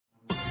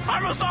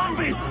I'm a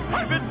zombie!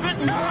 I've been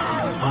bitten!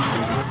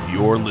 No!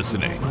 You're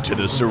listening to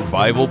the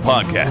Survival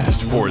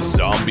Podcast for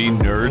zombie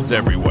nerds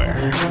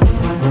everywhere.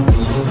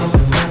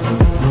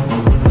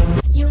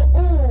 You're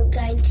all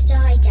going to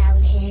die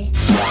down here.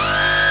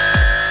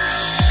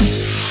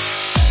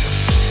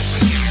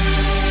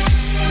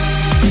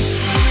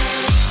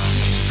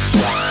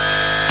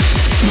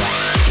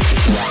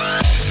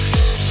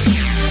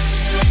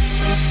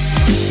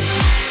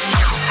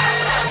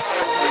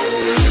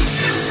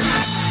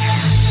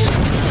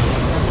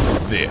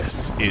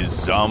 This is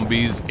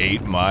Zombies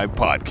Ate My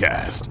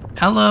Podcast.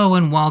 Hello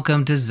and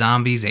welcome to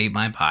Zombies Ate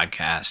My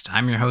Podcast.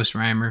 I'm your host,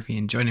 Ryan Murphy,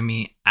 and joining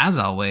me, as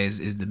always,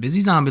 is the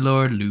busy zombie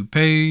lord, Lou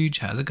Page.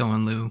 How's it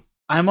going, Lou?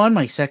 I'm on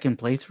my second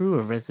playthrough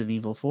of Resident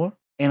Evil 4,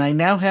 and I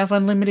now have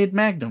unlimited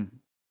Magnum.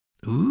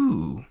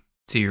 Ooh,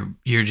 so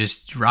you're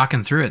just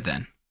rocking through it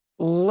then?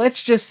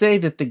 Let's just say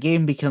that the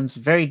game becomes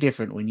very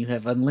different when you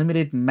have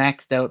unlimited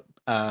maxed out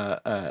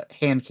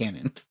hand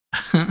cannon.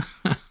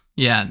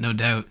 Yeah, no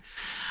doubt.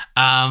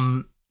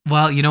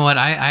 Well, you know what?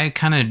 I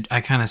kind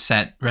of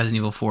set Resident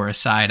Evil 4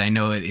 aside. I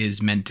know it is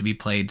meant to be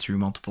played through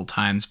multiple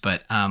times,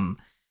 but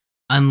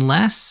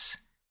unless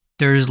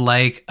there's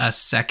like a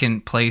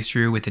second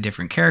playthrough with a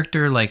different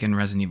character, like in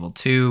Resident Evil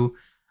 2,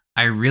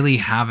 I really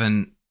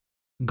haven't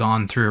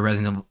gone through a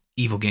Resident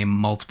Evil game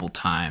multiple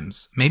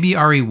times. Maybe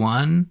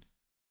RE1,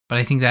 but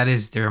I think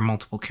there are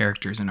multiple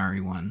characters in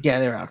RE1. Yeah,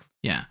 there are.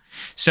 Yeah.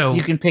 So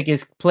you can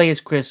play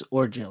as Chris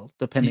or Jill,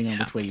 depending on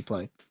which way you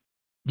play.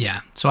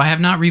 Yeah, so I have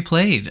not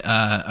replayed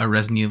a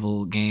Resident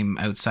Evil game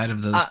outside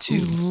of those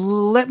two.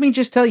 Let me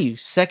just tell you,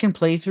 second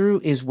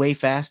playthrough is way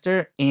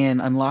faster,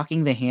 and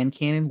unlocking the hand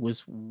cannon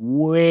was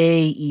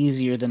way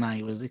easier than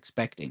I was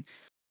expecting.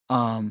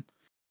 In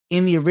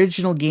the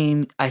original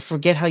game, I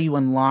forget how you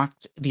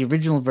unlocked the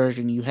original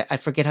version. I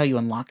forget how you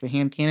unlocked the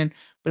hand cannon,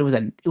 but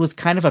it was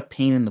kind of a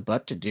pain in the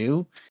butt to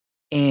do,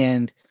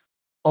 and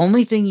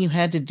only thing you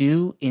had to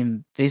do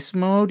in this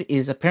mode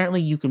is apparently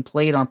you can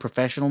play it on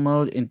professional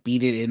mode and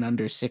beat it in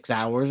under 6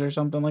 hours or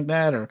something like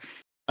that, or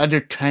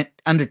under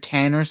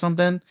 10 or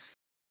something,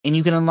 and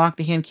you can unlock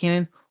the hand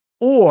cannon,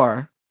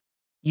 or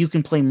you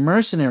can play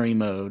mercenary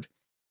mode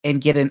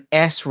and get an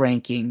S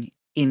ranking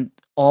in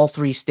all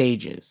 3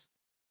 stages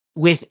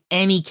with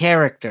any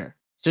character.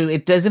 So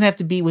it doesn't have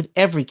to be with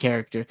every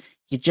character.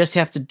 You just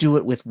have to do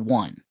it with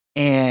one.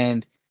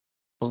 And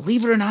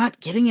believe it or not,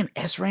 getting an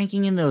S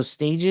ranking in those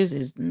stages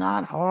is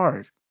not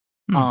hard.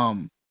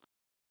 Like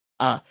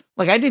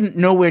I didn't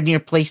nowhere near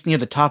place near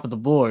the top of the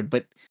board,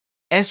 but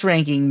S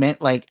ranking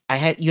meant like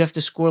you have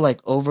to score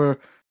like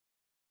over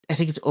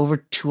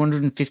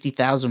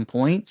 250,000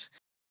 points,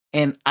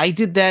 and I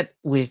did that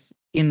I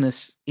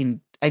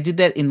did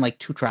that in like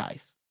 2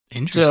 tries.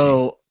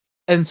 Interesting.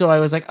 So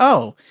I was like,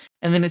 oh,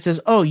 and then it says,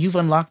 oh, you've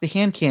unlocked the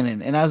hand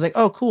cannon, and I was like,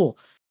 oh, cool.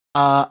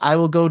 I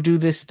will go do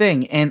this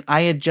thing. And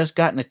I had just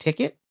gotten a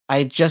ticket. I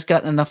had just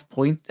gotten enough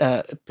points,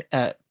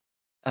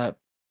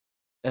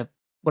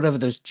 whatever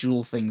those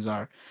jewel things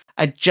are.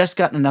 I'd just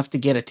gotten enough to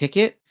get a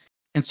ticket.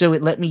 And so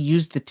it let me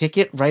use the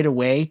ticket right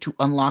away to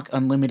unlock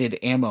unlimited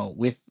ammo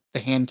with the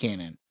hand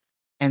cannon.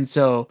 And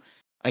so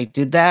I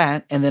did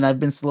that. And then I've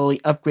been slowly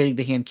upgrading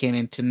the hand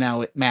cannon to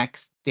now at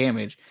max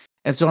damage.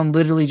 And so I'm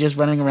literally just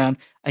running around.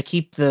 I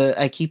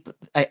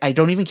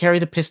don't even carry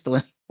the pistol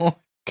anymore,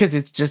 because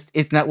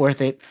it's not worth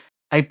it.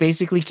 I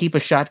basically keep a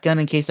shotgun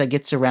in case I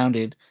get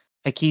surrounded.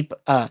 I keep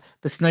the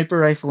sniper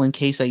rifle in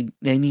case I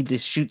need to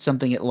shoot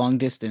something at long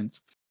distance.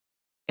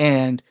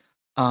 And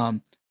I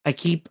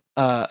keep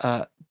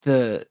I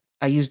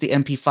use the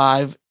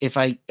MP5 if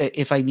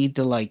I need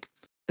to like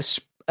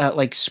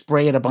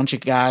spray at a bunch of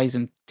guys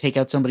and take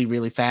out somebody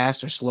really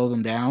fast or slow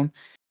them down.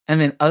 And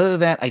then other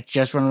than that, I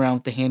just run around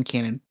with the hand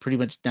cannon pretty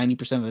much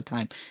 90% of the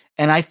time.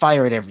 And I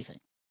fire at everything.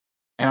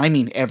 And I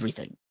mean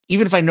everything.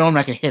 Even if I know I'm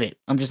not going to hit it,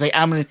 I'm just like,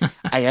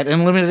 I had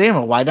unlimited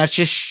ammo. Why not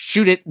just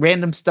shoot it?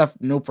 Random stuff,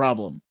 no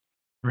problem.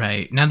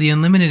 Right. Now, the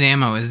unlimited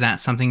ammo, is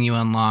that something you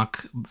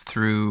unlock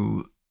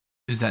through...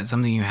 Is that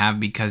something you have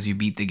because you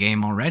beat the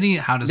game already?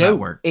 How does that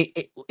work?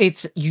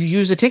 It's you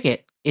use a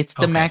ticket. It's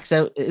the max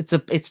out.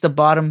 It's the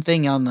bottom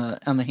thing on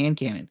the hand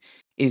cannon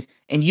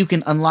and you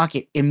can unlock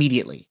it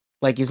immediately.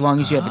 Like as long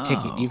as you have a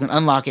ticket, you can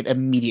unlock it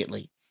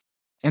immediately.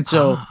 And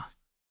so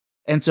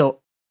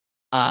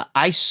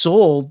I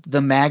sold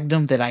the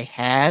Magnum that I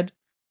had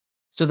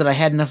so that I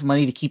had enough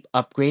money to keep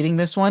upgrading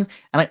this one,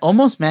 and I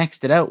almost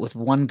maxed it out with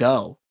one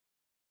go.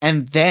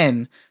 And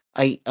then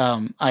I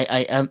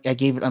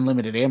gave it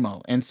unlimited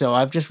ammo, and so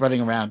I'm just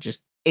running around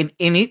just in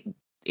it.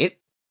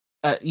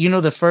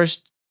 The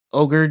first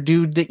ogre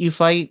dude that you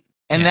fight,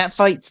 and that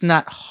fight's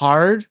not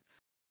hard,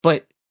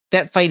 but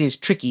that fight is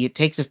tricky. It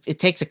takes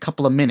a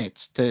couple of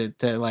minutes to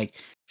like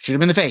shoot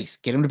him in the face,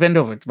 get him to bend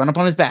over, run up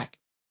on his back,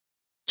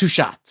 2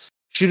 shots.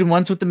 Shoot him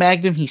once with the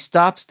Magnum, he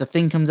stops, the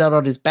thing comes out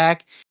on his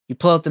back, you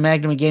pull out the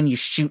Magnum again, you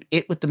shoot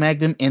it with the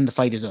Magnum, and the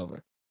fight is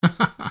over.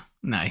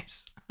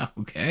 Nice.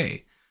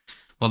 Okay.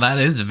 Well, that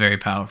is a very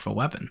powerful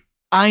weapon.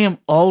 I am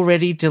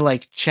already to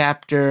like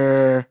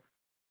chapter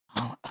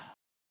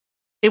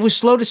It was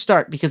slow to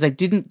start because I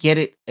didn't get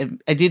it.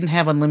 I didn't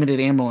have unlimited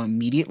ammo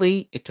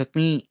immediately. It took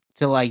me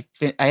till I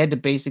had to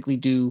basically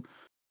do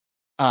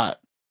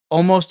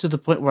almost to the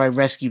point where I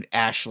rescued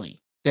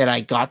Ashley that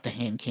I got the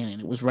hand cannon.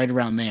 It was right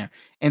around there.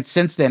 And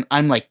since then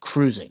I'm like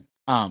cruising.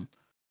 To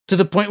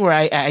the point where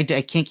I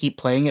can't keep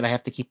playing it. I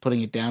have to keep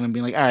putting it down and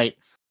being like, all right,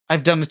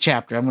 I've done the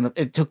chapter.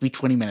 It took me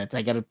 20 minutes.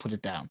 I got to put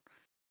it down.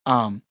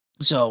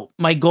 So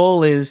my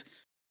goal is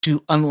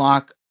to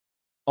unlock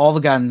all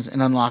the guns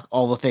and unlock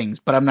all the things,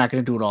 but I'm not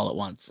going to do it all at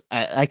once.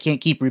 I can't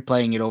keep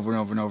replaying it over and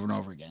over and over and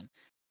over again.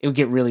 It would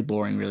get really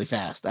boring really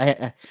fast.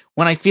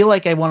 When I feel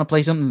like I want to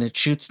play something that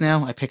shoots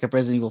now, I pick up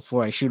Resident Evil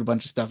 4, I shoot a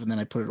bunch of stuff, and then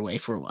I put it away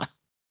for a while.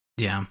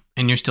 Yeah.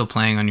 And you're still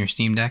playing on your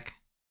Steam Deck?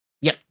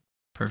 Yep.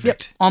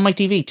 Perfect. Yep. On my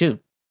TV, too.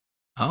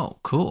 Oh,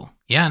 cool.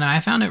 Yeah, no,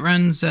 I found it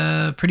runs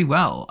pretty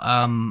well.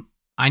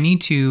 I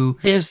need to...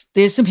 There's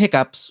some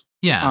hiccups.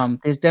 Yeah.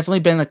 There's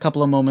definitely been a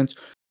couple of moments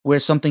where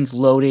something's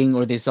loading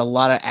or there's a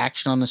lot of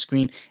action on the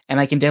screen, and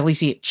I can definitely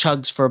see it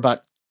chugs for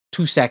about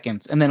 2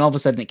 seconds, and then all of a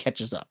sudden it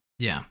catches up.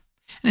 Yeah.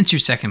 And it's your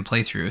second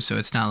playthrough, so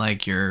it's not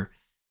like you're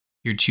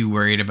too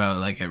worried about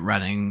like it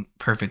running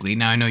perfectly.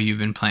 Now I know you've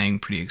been playing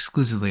pretty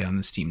exclusively on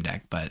the Steam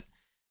Deck, but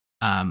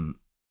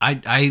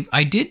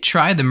I did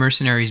try the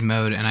Mercenaries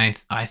mode, and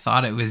I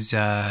thought it was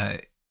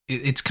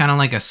it's kind of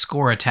like a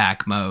score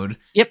attack mode.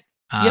 Yep.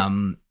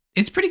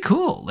 It's pretty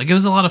cool. Like, it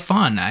was a lot of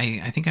fun.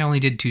 I think I only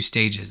did 2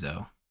 stages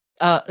though.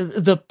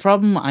 The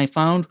problem I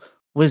found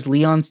was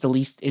Leon's the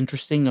least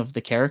interesting of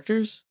the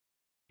characters.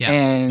 Yeah.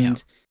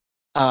 And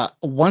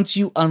once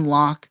you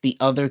unlock the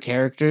other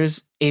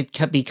characters,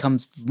 it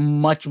becomes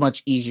much,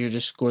 much easier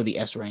to score the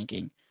S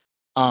ranking.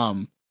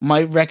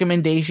 My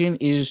recommendation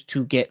is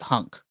to get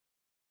Hunk.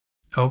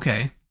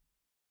 Okay.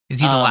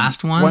 Is he the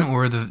last one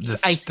or the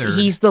third?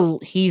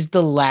 He's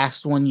the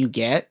last one you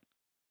get.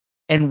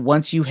 And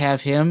once you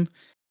have him,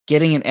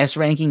 getting an S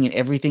ranking and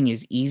everything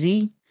is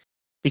easy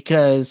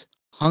because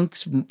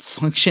Hunk's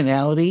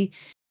functionality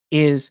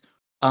is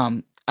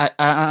I'm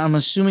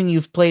assuming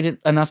you've played it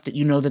enough that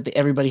you know that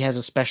everybody has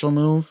a special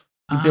move.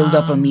 You build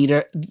up a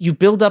meter. You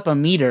build up a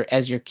meter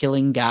as you're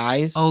killing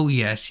guys. Oh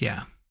yes,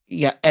 yeah.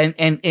 Yeah,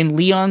 and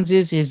Leon's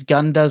his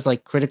gun does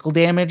like critical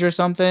damage or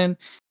something,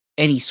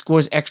 and he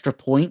scores extra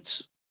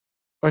points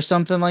or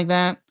something like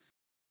that.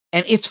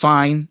 And it's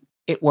fine.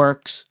 It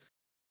works.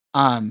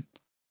 What's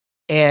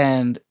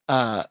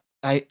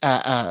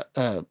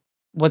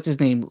his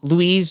name?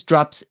 Louise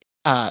drops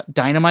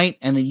dynamite,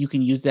 and then you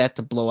can use that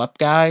to blow up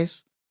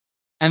guys,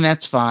 and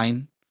that's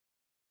fine.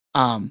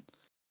 What's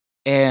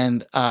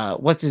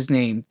his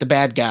name? The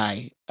bad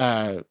guy,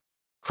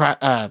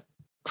 Krauser.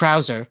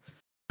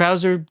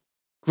 Krauser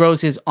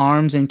grows his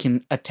arms and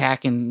can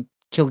attack and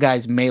kill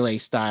guys melee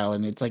style,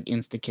 and it's like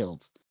insta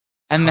kills,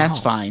 and that's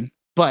fine.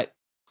 But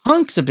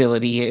Hunk's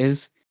ability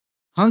is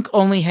Hunk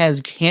only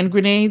has hand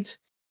grenades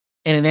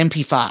and an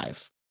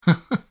MP5,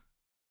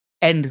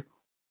 and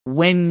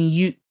when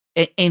you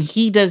and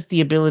he does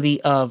the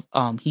ability of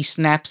he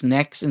snaps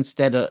necks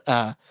instead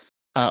of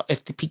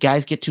if the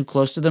guys get too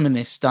close to them and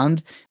they're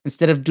stunned,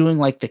 instead of doing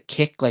like the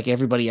kick like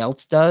everybody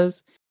else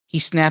does, he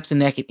snaps a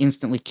neck and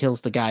instantly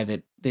kills the guy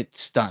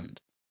that's stunned.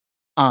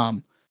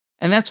 And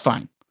that's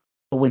fine.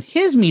 But when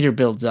his meter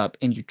builds up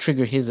and you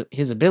trigger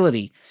his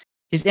ability,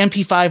 his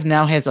MP5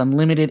 now has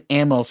unlimited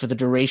ammo for the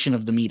duration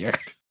of the meter.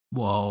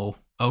 Whoa.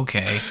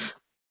 Okay.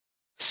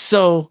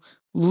 So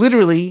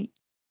literally,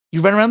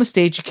 you run around the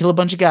stage, you kill a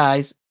bunch of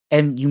guys,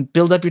 and you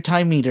build up your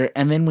time meter.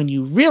 And then when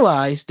you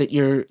realize that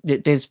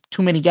there's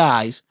too many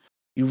guys,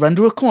 you run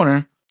to a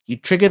corner, you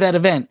trigger that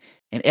event,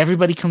 and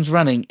everybody comes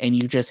running, and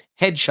you just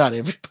headshot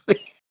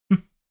everybody.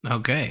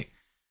 Okay.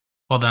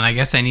 Well, then I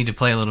guess I need to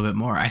play a little bit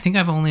more. I think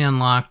I've only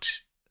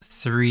unlocked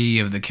 3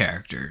 of the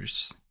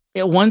characters.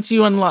 Yeah, once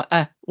you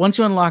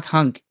unlock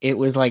Hunk, it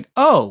was like,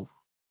 I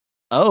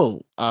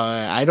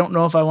don't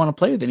know if I want to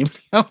play with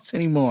anybody else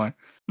anymore.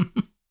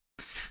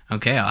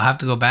 Okay, I'll have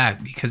to go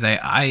back because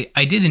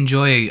I did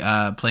enjoy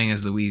playing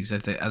as Louise. I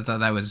thought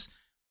that was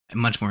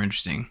much more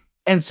interesting.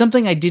 And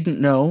something I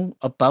didn't know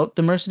about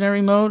the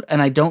mercenary mode,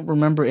 and I don't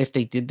remember if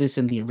they did this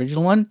in the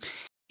original one,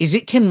 is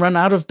it can run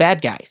out of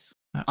bad guys.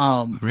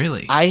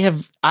 Really? I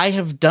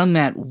have done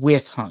that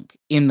with Hunk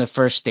in the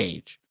first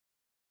stage.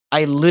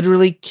 I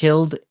literally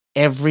killed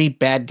every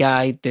bad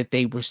guy that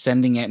they were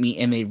sending at me,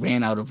 and they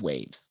ran out of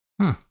waves.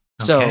 Okay.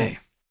 So,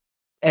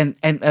 and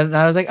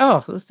I was like,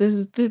 oh,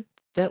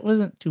 that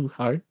wasn't too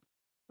hard.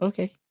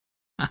 Okay.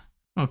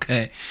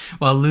 Okay.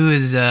 Well, Lou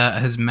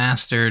has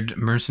mastered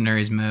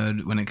Mercenaries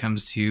mode when it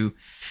comes to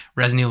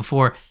Resident Evil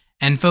 4.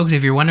 And folks,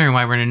 if you're wondering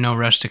why we're in no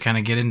rush to kind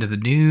of get into the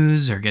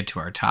news or get to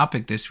our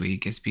topic this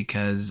week, it's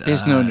because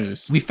there's no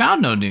news. We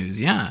found no news.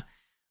 Yeah.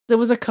 There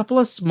was a couple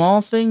of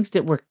small things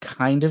that were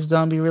kind of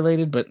zombie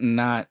related, but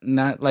not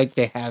like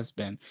there has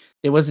been.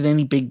 There wasn't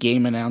any big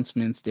game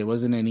announcements. There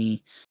wasn't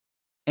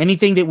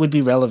anything that would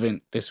be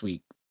relevant this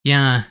week.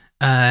 Yeah.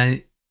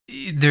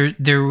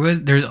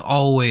 There's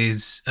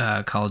always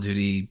Call of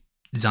Duty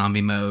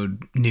zombie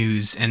mode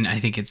news, and I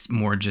think it's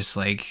more just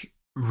like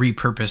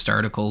repurposed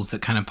articles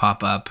that kind of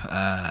pop up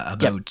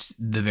about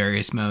the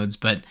various modes.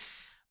 But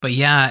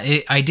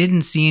yeah, I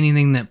didn't see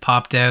anything that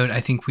popped out.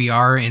 I think we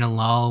are in a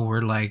lull.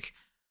 We're like,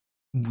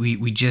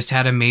 we just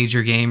had a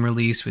major game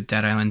release with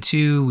Dead Island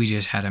 2. We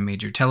just had a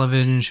major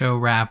television show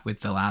wrap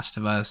with The Last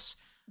of Us.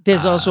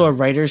 There's also a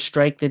writer's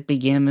strike that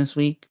began this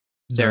week.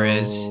 There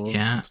is,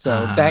 yeah.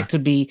 So that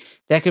could be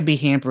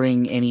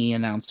hampering any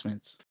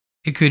announcements.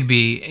 It could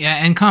be, yeah.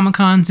 And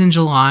Comic-Con's in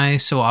July,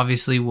 so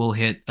obviously we'll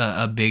hit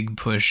a big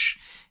push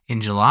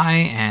in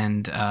July,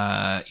 and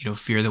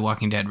Fear the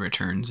Walking Dead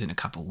returns in a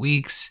couple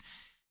weeks.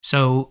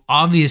 So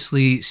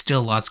obviously,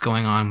 still lots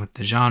going on with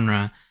the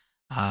genre.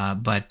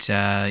 But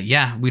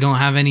we don't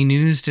have any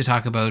news to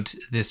talk about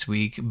this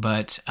week.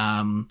 But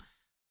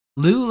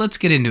Lou, let's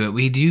get into it.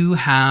 We do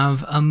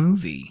have a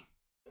movie.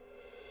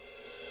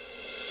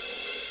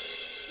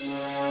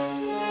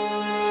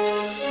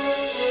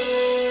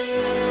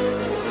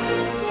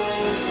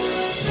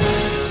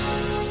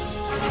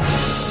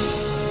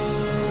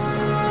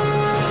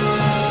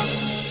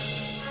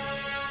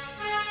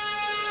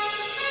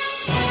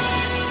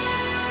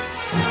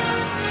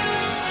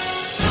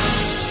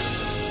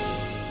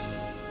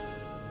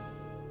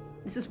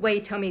 This is where you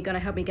tell me you're gonna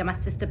help me get my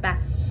sister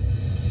back.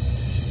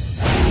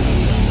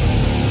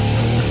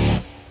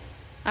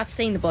 I've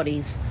seen the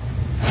bodies.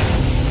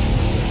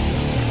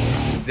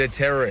 They're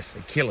terrorists,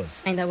 they're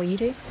killers. Ain't that what you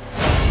do?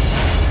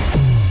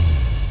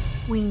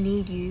 We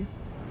need you.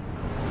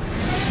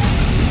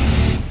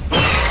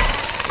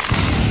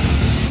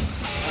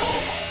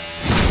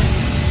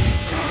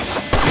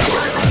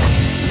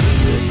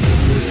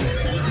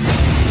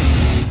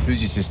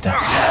 Who's your sister?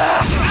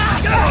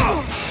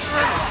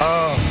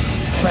 Oh,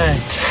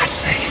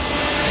 fantastic.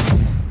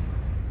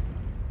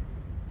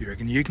 You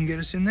reckon you can get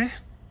us in there?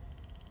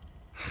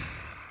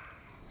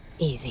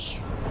 Easy.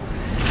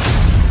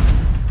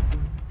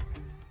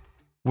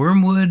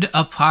 Wormwood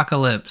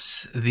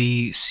Apocalypse,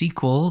 the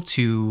sequel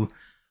to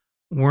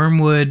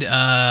Wormwood,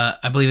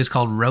 I believe it's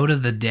called Road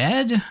of the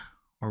Dead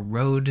or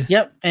Road.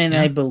 Yep, and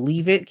I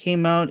believe it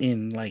came out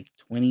in like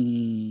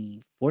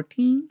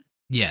 2014.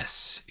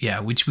 Yes, yeah,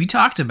 which we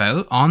talked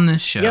about on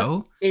this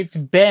show. Yep. It's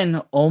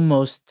been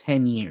almost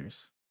 10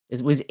 years.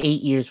 It was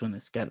 8 years when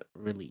this got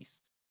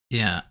released.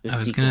 Yeah,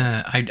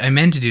 I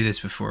meant to do this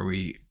before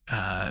we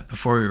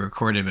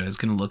recorded, but I was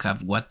gonna look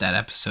up what that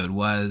episode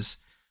was.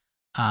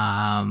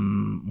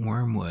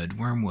 Wormwood.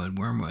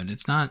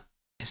 It's not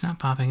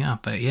popping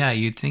up, but yeah,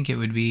 you'd think it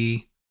would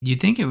be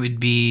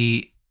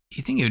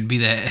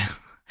that.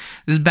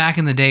 This is back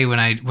in the day when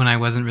I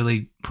wasn't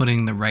really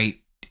putting the right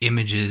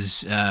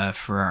images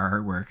for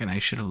our artwork, and I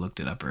should have looked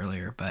it up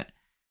earlier, but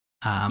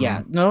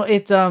it's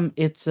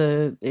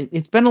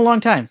been a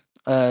long time.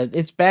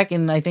 It's back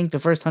in, I think,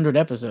 the first 100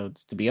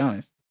 episodes, to be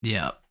honest.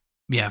 Yeah,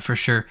 for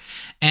sure.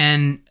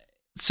 And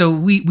so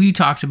we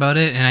talked about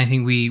it, and I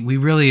think we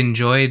really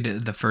enjoyed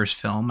the first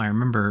film. I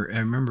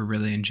remember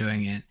really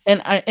enjoying it.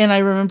 And I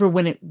remember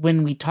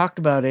when we talked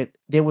about it,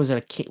 there was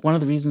one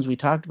of the reasons we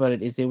talked about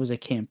it is there was a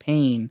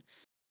campaign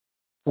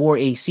for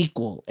a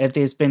sequel. And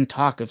there's been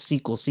talk of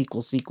sequel.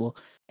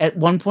 At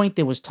one point,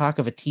 there was talk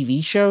of a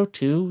TV show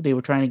too. They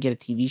were trying to get a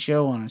TV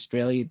show on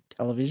Australian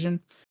television,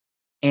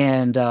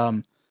 and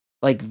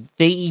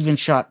they even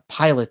shot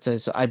pilots.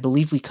 As I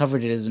believe we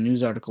covered it as a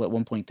news article at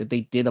one point, that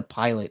they did a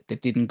pilot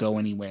that didn't go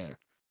anywhere,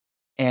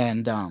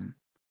 and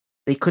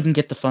they couldn't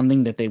get the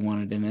funding that they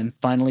wanted, and then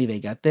finally they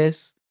got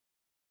this,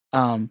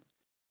 and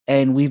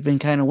we've been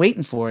kind of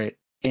waiting for it,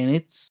 and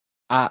it's.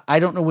 I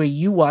don't know where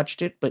you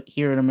watched it, but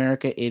here in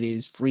America, it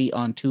is free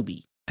on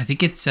Tubi. I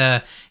think it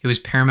was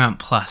Paramount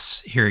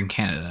Plus here in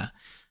Canada.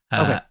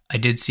 Okay. I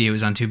did see it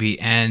was on Tubi,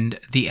 and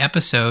the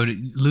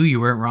episode, Lou, you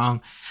weren't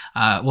wrong.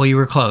 Well, you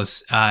were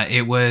close.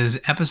 It was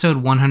episode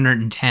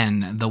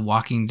 110, The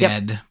Walking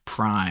Dead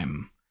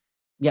Prime.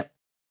 Yep.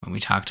 When we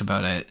talked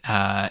about it,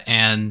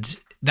 and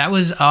that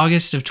was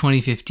August of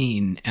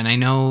 2015, and I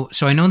know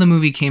the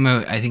movie came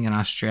out, I think, in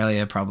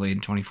Australia probably in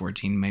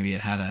 2014. Maybe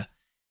it had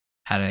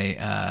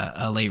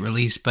a late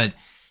release, but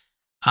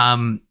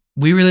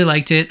we really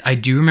liked it. I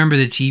do remember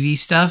the TV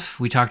stuff.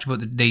 We talked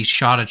about they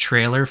shot a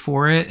trailer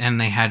for it,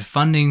 and they had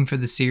funding for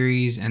the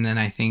series, and then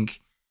I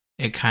think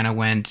it kind of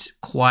went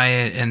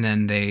quiet, and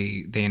then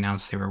they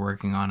announced they were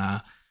working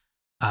on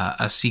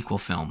a sequel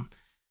film.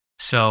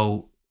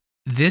 So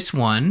this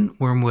one,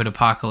 Wormwood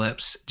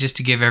Apocalypse, just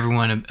to give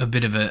everyone a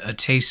bit of a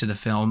taste of the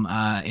film,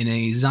 in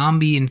a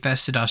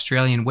zombie-infested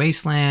Australian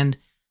wasteland,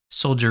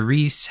 Soldier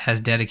Reese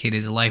has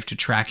dedicated his life to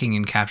tracking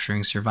and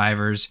capturing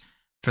survivors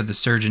for the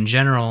Surgeon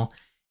General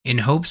in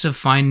hopes of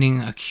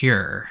finding a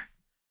cure.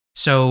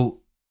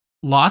 So,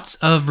 lots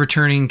of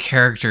returning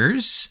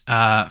characters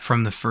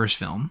from the first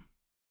film.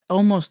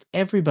 Almost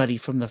everybody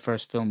from the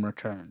first film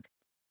returned.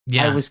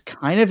 Yeah. I was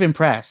kind of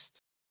impressed.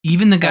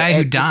 Even the guy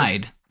who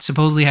died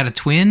supposedly had a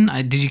twin.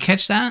 Did you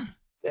catch that?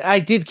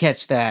 I did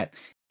catch that.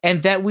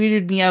 And that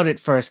weirded me out at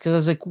first, because I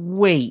was like,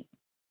 wait.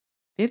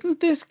 Didn't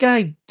this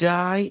guy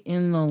die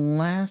in the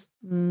last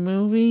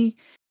movie?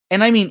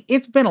 And I mean,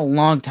 it's been a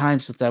long time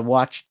since I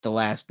watched the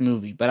last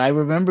movie, but I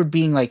remember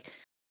being like,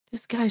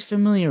 this guy's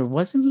familiar.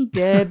 Wasn't he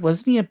dead?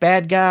 Wasn't he a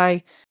bad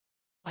guy?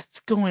 What's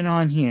going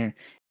on here?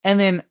 And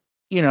then,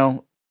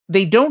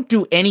 they don't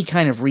do any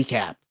kind of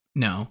recap.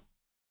 No.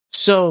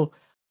 So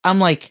I'm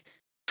like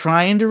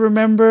trying to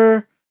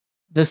remember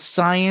the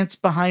science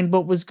behind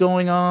what was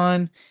going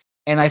on.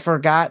 And I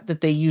forgot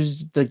that they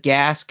used the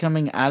gas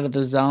coming out of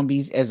the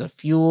zombies as a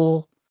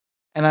fuel.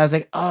 And I was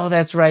like, oh,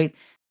 that's right.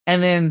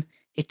 And then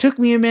it took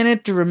me a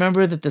minute to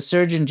remember that the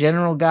Surgeon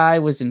General guy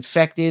was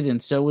infected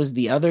and so was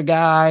the other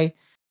guy.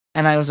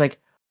 And I was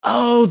like,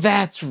 oh,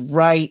 that's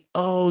right.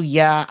 Oh,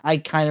 yeah, I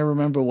kind of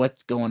remember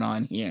what's going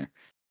on here.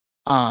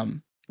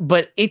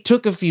 But it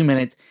took a few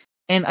minutes.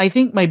 And I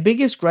think my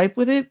biggest gripe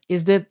with it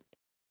is that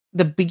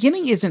the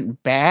beginning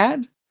isn't bad.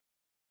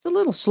 It's a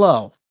little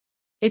slow.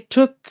 It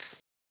took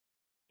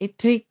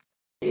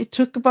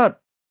about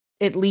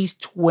at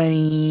least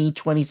 20,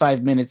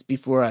 25 minutes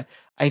before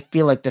I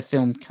feel like the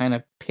film kind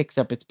of picks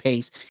up its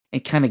pace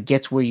and kind of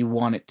gets where you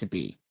want it to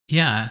be.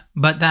 Yeah,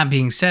 but that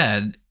being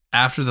said,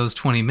 after those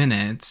 20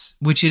 minutes,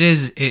 which it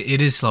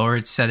is slower,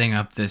 it's setting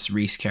up this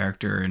Reese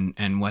character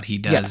and what he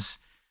does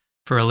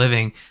for a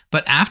living.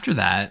 But after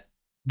that,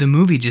 the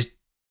movie just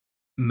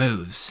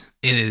moves.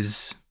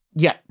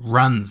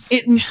 Runs.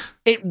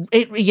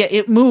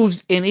 It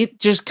moves, and it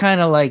just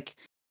kind of like,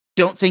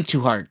 don't think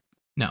too hard.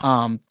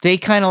 No. They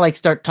kind of like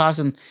start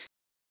tossing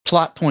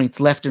plot points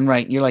left and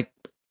right. And you're like,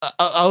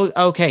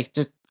 okay,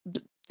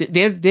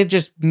 they're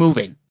just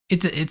moving.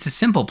 It's a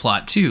simple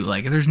plot too.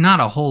 Like there's not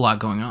a whole lot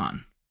going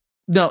on.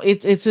 No,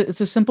 it's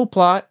a simple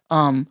plot.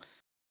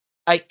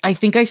 I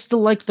think I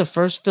still like the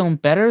first film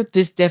better.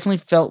 This definitely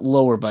felt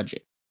lower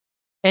budget,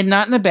 and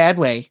not in a bad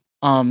way.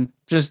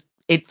 Just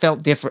it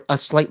felt different,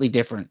 slightly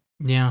different.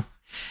 Yeah.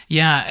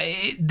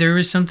 There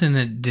was something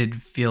that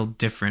did feel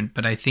different,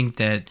 but I think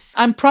that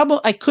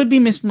I could be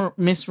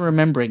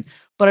misremembering,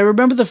 but I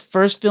remember the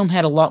first film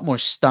had a lot more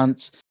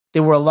stunts.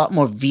 There were a lot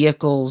more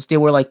vehicles. There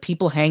were like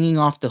people hanging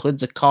off the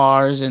hoods of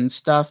cars and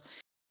stuff,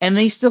 and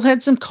they still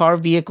had some car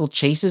vehicle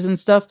chases and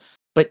stuff,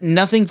 but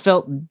nothing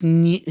felt.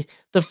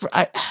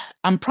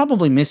 I'm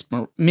probably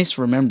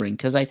misremembering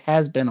because it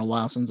has been a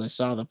while since I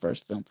saw the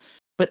first film,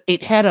 but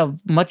it had a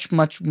much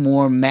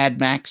more Mad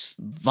Max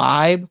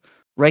vibe.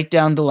 Right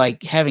down to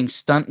like having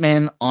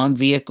stuntmen on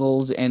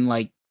vehicles and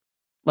like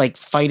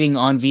fighting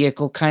on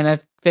vehicle kind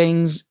of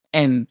things.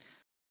 And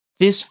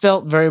this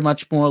felt very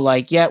much more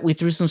like, yeah, we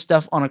threw some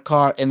stuff on a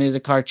car and there's a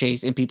car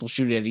chase and people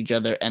shoot at each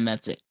other and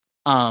that's it.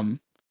 And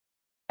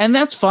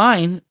that's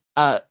fine.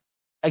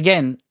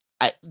 Again,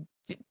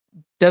 it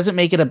doesn't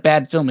make it a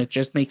bad film. It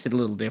just makes it a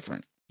little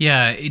different.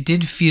 Yeah, it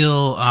did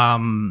feel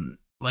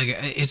like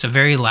it's a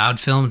very loud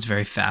film. It's a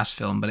very fast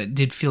film, but it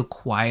did feel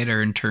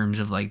quieter in terms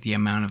of like the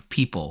amount of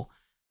people.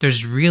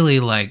 There's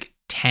really like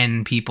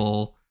 10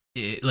 people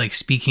like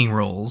speaking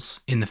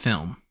roles in the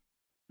film.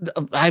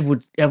 I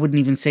wouldn't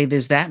even say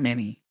there's that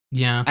many.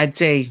 Yeah. I'd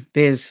say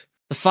there's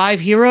the 5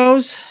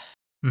 heroes,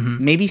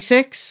 maybe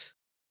 6.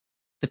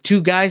 The 2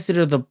 guys that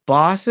are the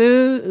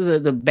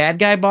bosses, the bad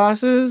guy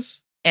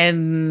bosses,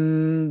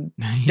 and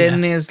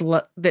then there's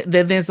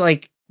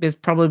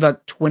probably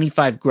about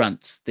 25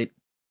 grunts that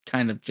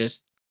kind of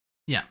just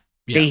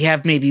they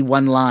have maybe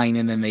one line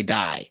and then they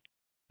die.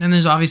 And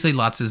there's obviously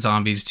lots of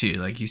zombies too.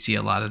 Like you see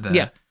a lot of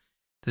the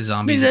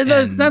zombies.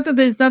 It's not that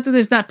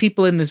there's not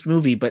people in this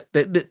movie, but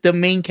the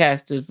main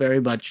cast is very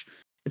much.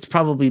 It's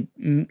probably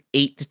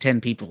 8 to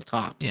 10 people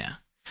tops. Yeah,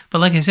 but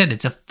like I said,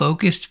 it's a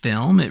focused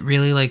film. It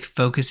really like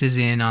focuses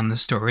in on the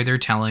story they're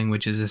telling,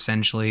 which is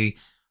essentially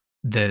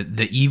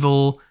the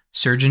evil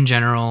Surgeon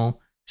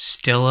General,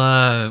 still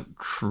a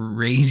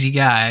crazy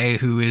guy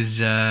who is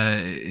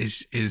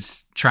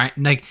trying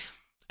like.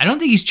 I don't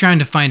think he's trying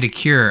to find a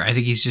cure. I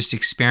think he's just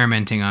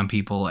experimenting on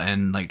people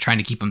and like trying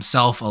to keep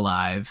himself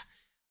alive.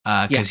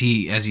 Because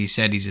he, as he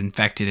said, he's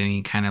infected and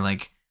he kind of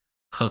like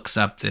hooks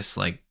up this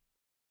like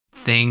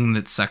thing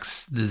that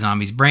sucks the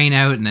zombie's brain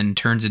out and then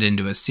turns it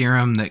into a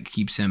serum that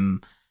keeps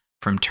him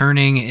from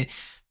turning.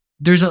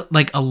 There's a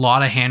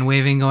lot of hand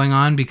waving going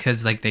on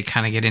because like they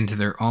kind of get into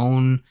their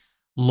own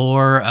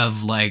lore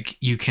of like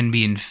you can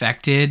be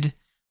infected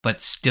but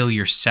still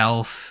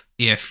yourself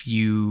if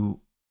you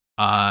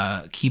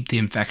keep the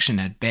infection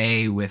at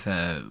bay with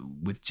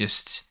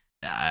just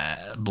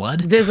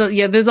blood. There's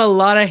a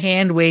lot of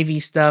hand wavy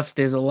stuff.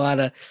 There's a lot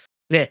of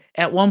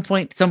at one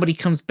point somebody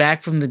comes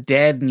back from the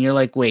dead and you're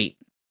like, wait,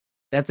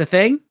 that's a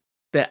thing?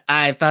 That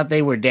I thought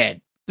they were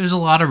dead. There's a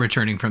lot of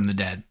returning from the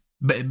dead,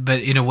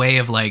 but in a way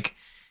of like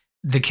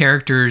the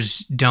characters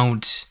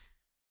don't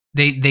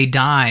they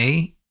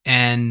die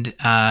and they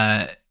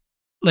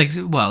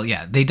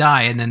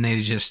die and then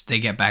they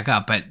get back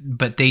up,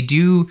 but they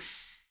do.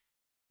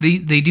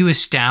 They do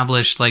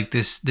establish like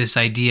this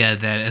idea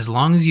that as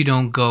long as you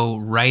don't go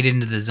right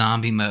into the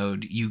zombie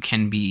mode, you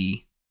can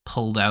be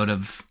pulled out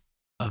of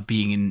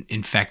being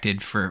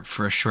infected for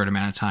a short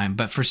amount of time.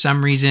 But for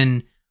some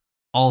reason,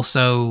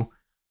 also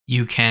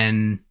you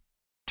can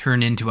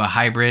turn into a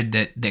hybrid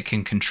that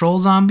can control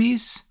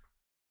zombies.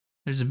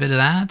 There's a bit of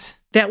that.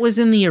 That was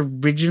in the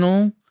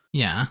original.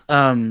 Yeah.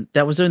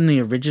 That was in the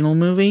original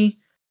movie.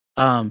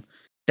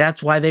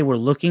 that's why they were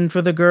looking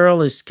for the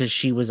girl, is because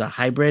she was a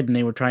hybrid and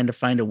they were trying to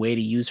find a way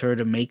to use her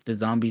to make the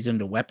zombies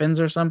into weapons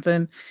or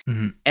something.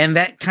 Mhm. And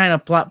that kind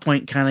of plot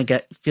point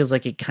feels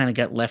like it kind of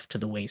got left to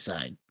the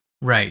wayside.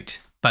 Right.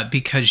 But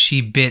because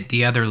she bit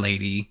the other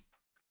lady.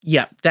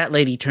 Yeah, that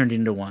lady turned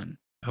into one.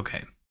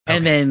 Okay.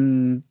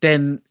 And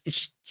then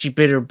she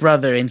bit her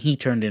brother and he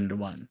turned into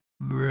one.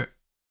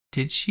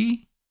 Did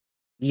she?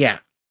 Yeah.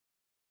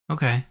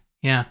 Okay.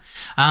 Yeah.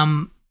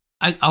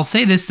 I'll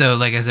say this though,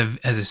 like as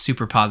a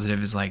super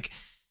positive, is like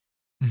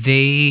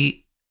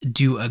they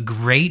do a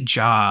great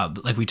job.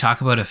 Like we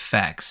talk about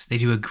effects, they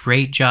do a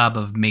great job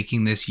of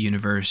making this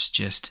universe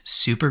just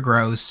super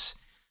gross,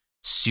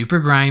 super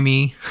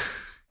grimy.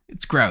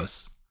 It's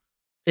gross.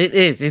 It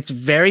is. It's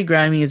very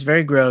grimy. It's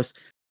very gross.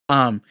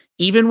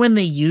 Even when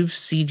they use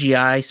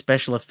CGI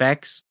special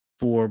effects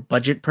for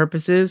budget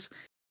purposes,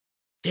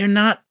 they're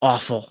not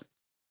awful.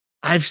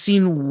 I've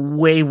seen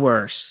way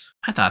worse.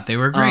 I thought they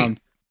were great.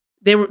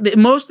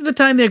 Most of the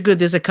time they're good.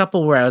 There's a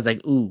couple where I was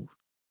like, ooh,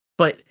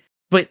 but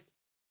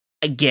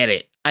I get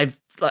it.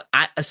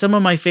 Some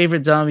of my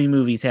favorite zombie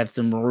movies have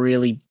some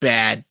really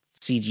bad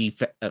CG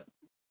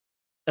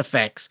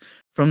effects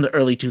from the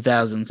early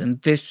 2000s,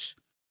 and this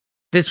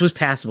was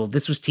passable.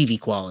 This was TV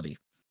quality.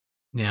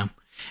 Yeah.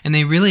 And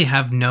they really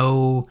have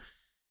no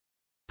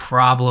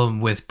problem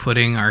with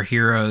putting our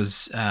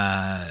heroes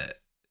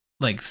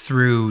like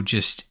through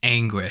just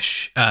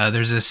anguish.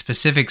 There's a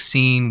specific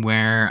scene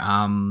where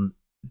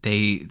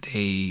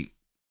they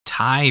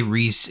tie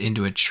Reese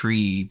into a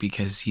tree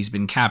because he's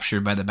been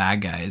captured by the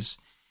bad guys,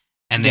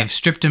 and they've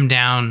stripped him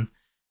down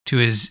to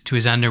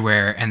his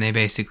underwear, and they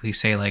basically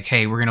say like,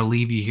 hey, we're gonna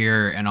leave you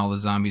here and all the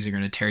zombies are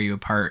gonna tear you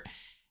apart.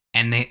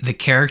 And the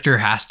character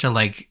has to,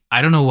 like,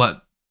 I don't know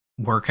what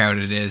workout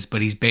it is,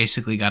 but he's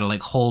basically got to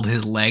like hold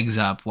his legs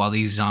up while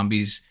these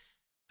zombies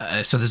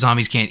so the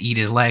zombies can't eat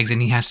his legs,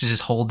 and he has to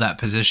just hold that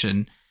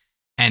position.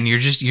 And you're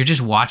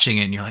just watching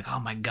it and you're like, oh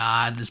my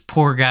god, this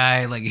poor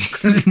guy, like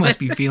he must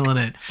be feeling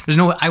it. There's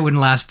no, I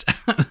wouldn't last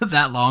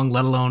that long,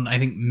 let alone I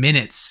think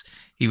minutes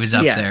he was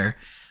up there.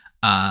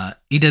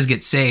 He does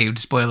get saved,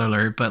 spoiler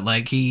alert, but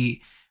like it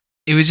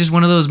was just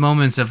one of those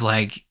moments of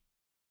like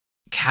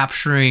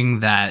capturing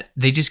that.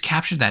 They just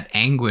captured that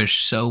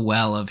anguish so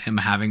well of him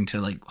having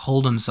to like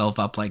hold himself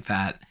up like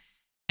that,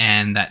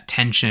 and that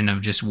tension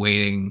of just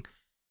waiting.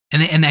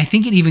 And I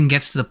think it even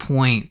gets to the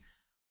point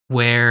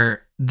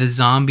where the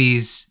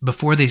zombies,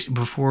 before the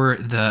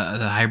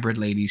hybrid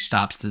lady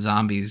stops the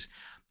zombies,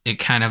 it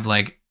kind of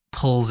like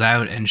pulls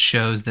out and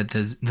shows that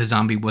the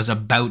zombie was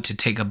about to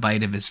take a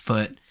bite of his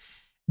foot.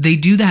 They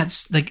do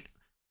that, like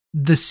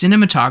the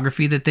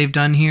cinematography that they've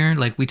done here.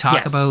 Like we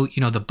talk about,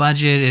 the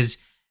budget is,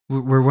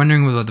 we're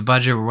wondering about the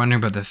budget, we're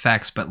wondering about the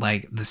effects, but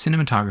like the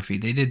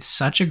cinematography, they did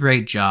such a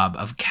great job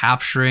of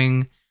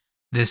capturing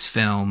this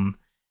film.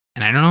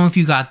 And I don't know if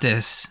you got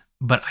this,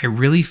 but I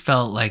really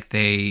felt like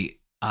they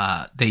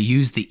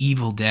used the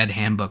Evil Dead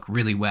handbook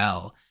really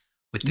well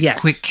with the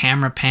quick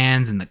camera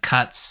pans and the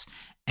cuts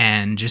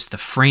and just the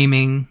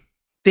framing.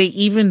 They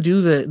even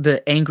do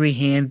the angry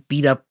hand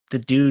beat up the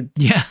dude.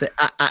 Yeah.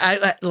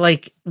 I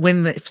like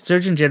when the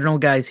Surgeon General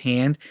guy's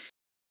hand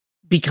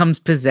becomes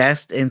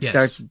possessed and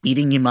starts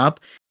beating him up.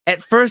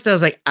 At first I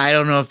was like, I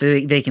don't know if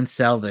they can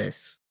sell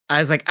this. I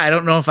was like, I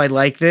don't know if I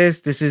like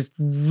this. This is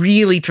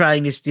really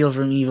trying to steal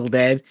from Evil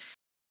Dead.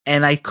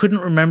 And I couldn't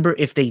remember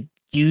if they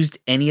used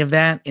any of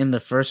that in the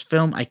first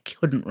film. I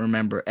couldn't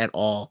remember at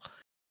all.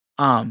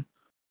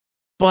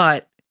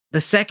 But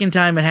the second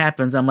time it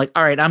happens, I'm like,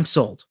 all right, I'm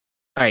sold.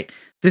 All right,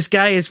 this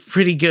guy is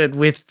pretty good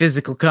with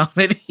physical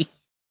comedy.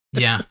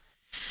 Yeah.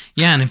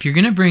 Yeah, and if you're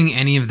going to bring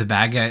any of the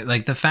bad guys,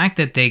 like the fact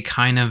that they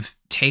kind of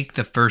take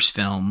the first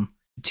film,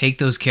 take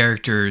those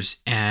characters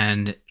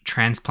and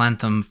transplant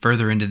them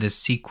further into this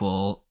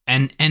sequel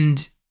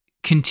and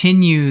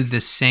continue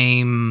the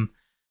same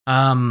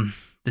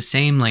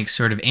like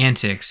sort of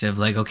antics of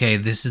like, okay,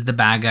 this is the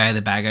bad guy.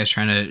 The bad guy's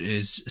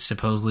is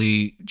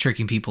supposedly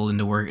tricking people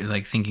into work,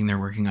 like thinking they're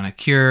working on a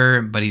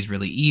cure, but he's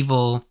really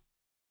evil.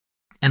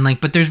 And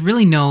like, but there's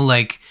really no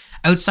like,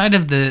 outside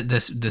of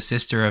the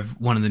sister of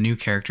one of the new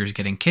characters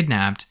getting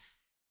kidnapped,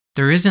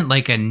 there isn't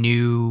like a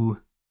new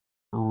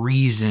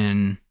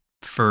reason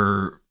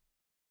for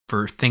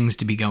things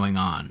to be going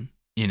on.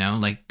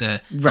 Like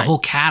the whole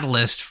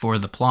catalyst for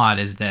the plot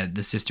is that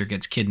the sister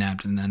gets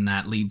kidnapped, and then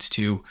that leads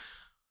to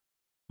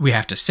we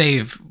have to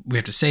save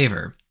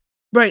her.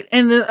 Right.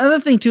 And the other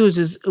thing too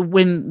is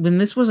when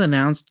this was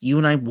announced, you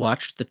and I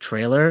watched the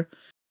trailer,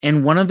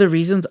 and one of the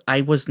reasons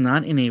I was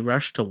not in a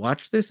rush to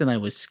watch this and I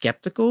was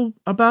skeptical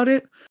about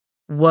it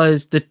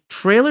was the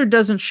trailer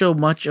doesn't show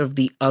much of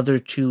the other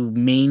two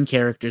main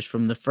characters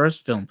from the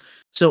first film.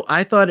 So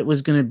I thought it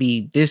was going to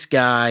be this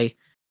guy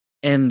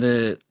and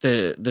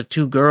the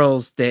two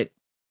girls that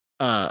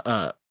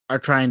are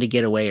trying to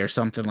get away or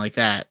something like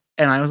that.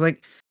 And I was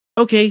like,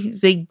 okay,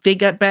 they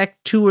got back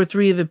 2 or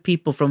 3 of the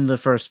people from the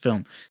first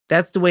film.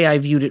 That's the way I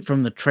viewed it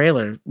from the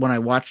trailer when I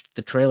watched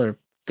the trailer,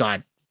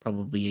 God,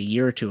 probably a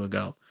year or 2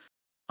 ago.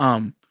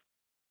 And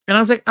I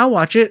was like, I'll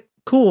watch it.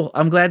 Cool.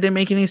 I'm glad they're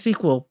making a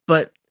sequel.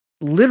 But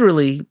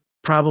literally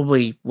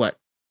probably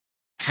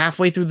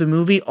halfway through the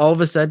movie, all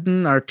of a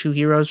sudden our two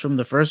heroes from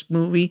the first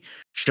movie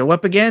show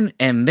up again,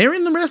 and they're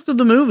in the rest of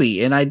the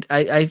movie. And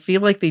I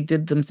feel like they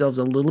did themselves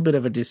a little bit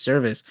of a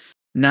disservice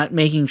not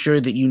making sure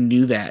that you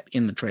knew that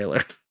in the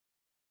trailer.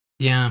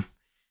 Yeah.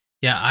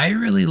 Yeah, I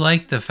really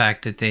like the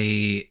fact that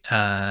they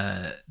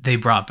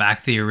brought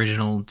back the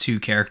original two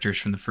characters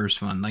from the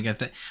first one. Like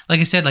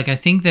I said, I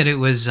think that it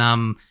was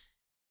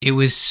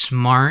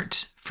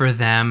smart for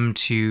them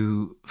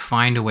to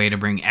find a way to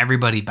bring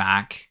everybody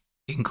back,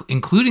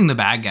 including the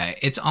bad guy.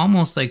 It's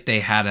almost like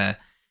they had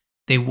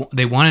they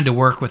wanted to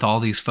work with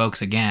all these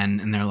folks again,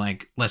 and they're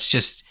like, let's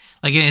just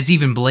it's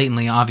even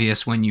blatantly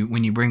obvious when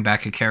you bring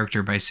back a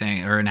character by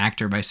saying, or an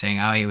actor by saying,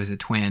 oh, he was a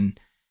twin,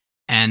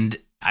 and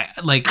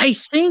I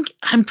think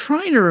I'm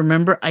trying to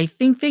remember. I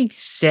think they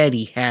said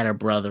he had a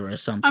brother or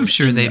something. I'm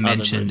sure they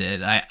mentioned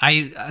it.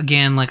 I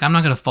again, I'm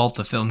not going to fault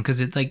the film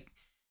because it's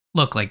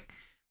look,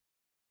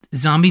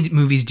 zombie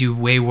movies do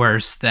way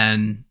worse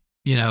than,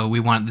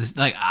 we want this.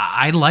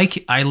 I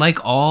like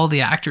all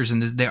the actors in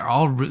this. They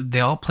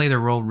all play their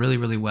role really,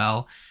 really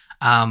well.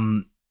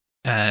 The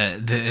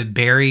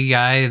Barry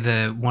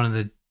guy, one of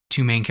the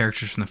two main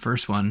characters from the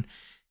first one,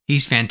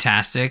 he's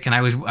fantastic, and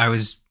I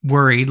was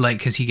worried,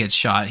 because he gets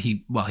shot.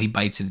 He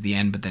bites it at the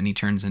end, but then he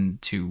turns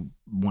into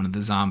one of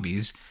the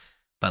zombies.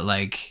 But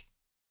I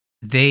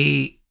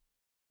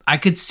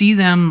could see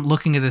them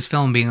looking at this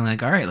film being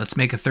like, all right, let's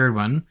make a third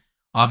one.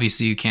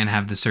 Obviously, you can't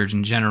have the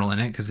Surgeon General in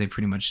it because they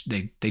pretty much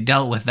they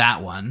dealt with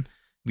that one.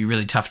 It'd be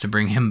really tough to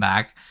bring him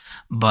back,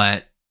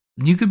 but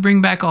you could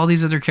bring back all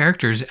these other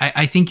characters.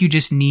 I think you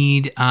just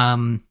need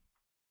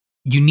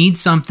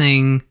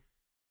something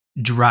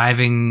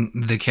driving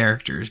the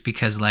characters,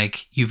 because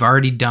you've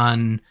already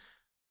done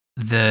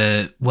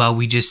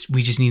we just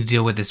need to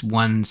deal with this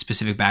one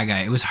specific bad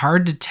guy. It was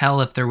hard to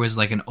tell if there was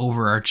an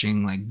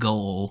overarching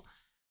goal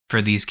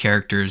for these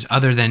characters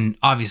other than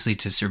obviously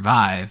to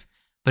survive,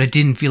 but it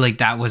didn't feel like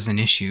that was an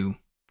issue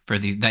for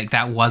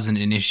that wasn't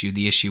an issue.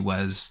 The issue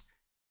was,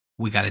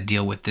 we got to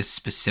deal with this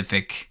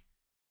specific,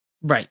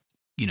 right,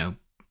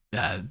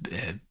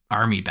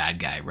 army bad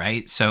guy,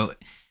 right? So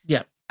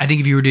yeah, I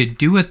think if you were to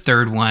do a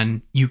third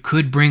one, you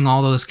could bring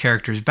all those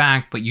characters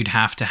back, but you'd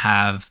have to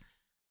have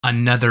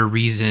another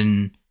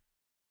reason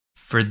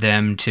for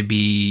them to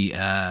be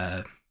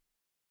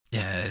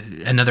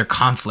another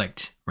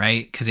conflict,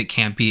 right? Because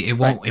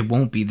it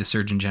won't be the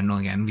Surgeon General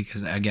again,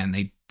 because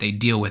again they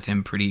deal with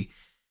him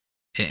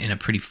in a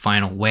pretty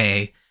final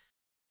way,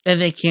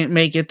 and they can't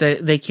make it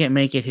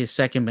his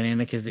second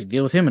banana because they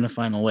deal with him in a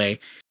final way.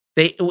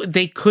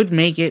 They could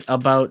make it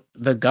about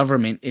the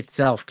government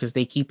itself, because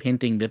they keep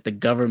hinting that the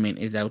government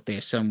is out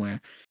there somewhere,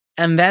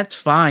 and that's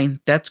fine.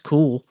 That's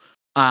cool.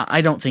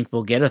 I don't think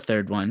we'll get a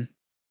third one.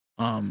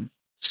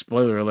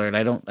 Spoiler alert.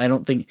 I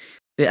don't think.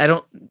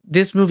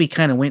 This movie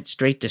kind of went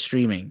straight to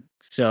streaming,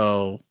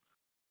 so,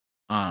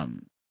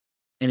 and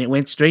it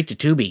went straight to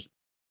Tubi,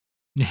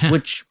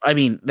 which, I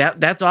mean,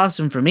 that's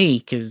awesome for me,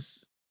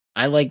 because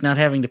I like not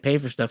having to pay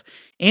for stuff.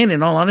 And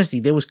in all honesty,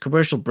 there was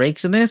commercial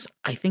breaks in this.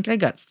 I think I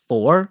got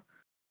 4,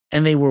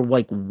 and they were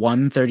 1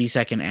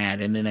 30-second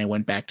ad, and then I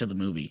went back to the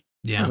movie.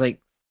 Yeah. I was like,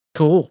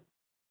 cool.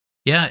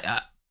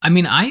 Yeah. I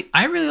mean, I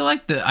really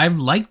liked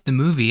the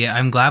movie.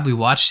 I'm glad we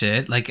watched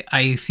it.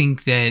 I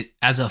think that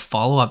as a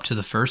follow-up to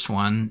the first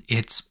one,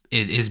 it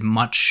is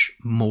much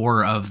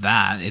more of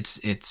that.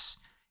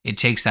 It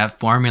takes that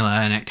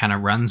formula and it kind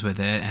of runs with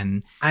it.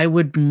 And I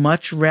would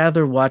much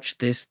rather watch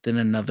this than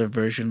another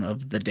version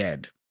of The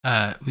Dead.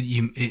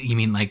 You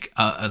mean what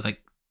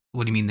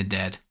do you mean, The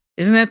Dead?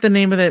 Isn't that the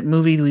name of that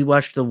movie we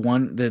watched?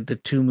 The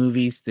two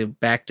movies, the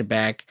back to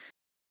back.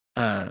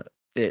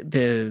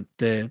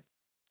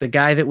 The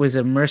guy that was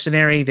a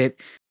mercenary that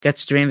got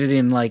stranded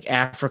in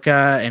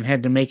Africa and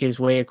had to make his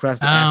way across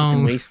the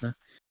African wasteland.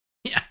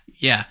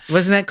 Yeah.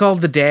 Wasn't that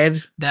called The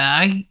Dead?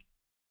 I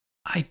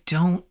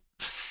don't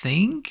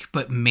think,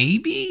 but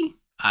maybe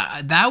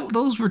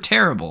those were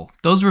terrible.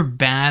 Those were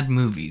bad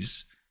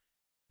movies.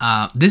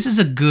 This is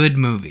a good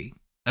movie,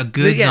 a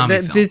good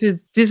zombie film.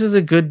 This is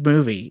a good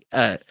movie.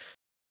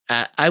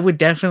 I would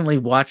definitely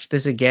watch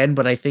this again,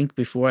 but I think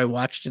before I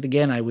watched it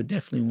again, I would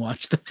definitely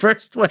watch the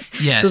first one,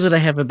 so that I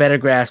have a better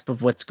grasp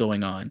of what's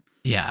going on.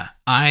 Yeah,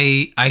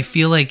 I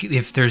feel like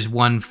if there's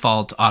one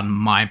fault on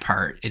my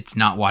part, it's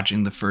not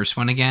watching the first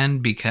one again,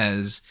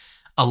 because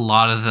a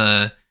lot of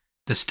the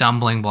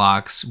stumbling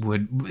blocks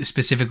would,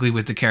 specifically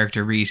with the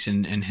character Reese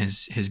and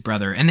his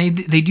brother, and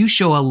they do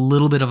show a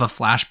little bit of a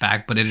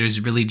flashback, but it is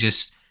really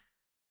just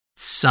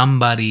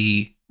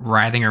somebody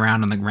writhing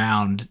around on the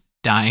ground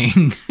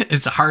dying.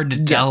 It's hard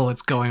to tell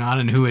what's going on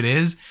and who it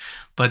is,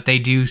 but they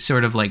do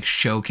sort of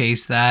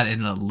showcase that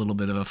in a little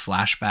bit of a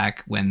flashback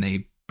when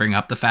they bring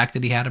up the fact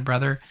that he had a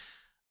brother.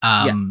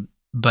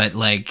 But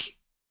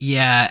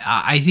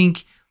I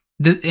think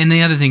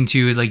the other thing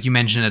too is, you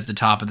mentioned at the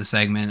top of the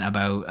segment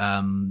about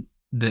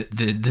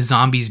the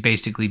zombies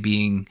basically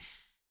being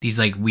these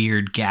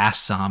weird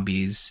gas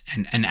zombies,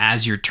 and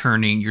as you're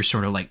turning, you're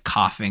sort of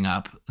coughing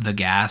up the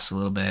gas a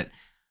little bit.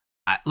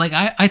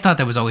 I thought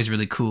that was always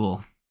really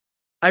cool.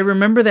 I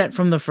remember that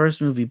from the first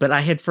movie, but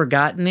I had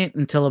forgotten it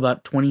until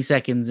about 20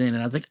 seconds in,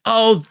 and I was like,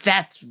 oh,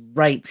 that's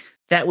right.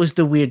 That was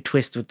the weird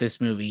twist with this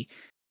movie.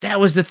 That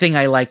was the thing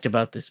I liked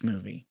about this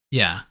movie.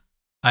 Yeah,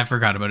 I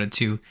forgot about it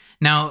too.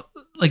 Now,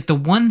 like the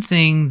one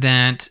thing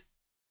that,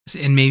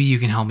 and maybe you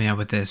can help me out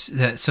with this.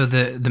 So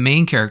the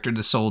main character,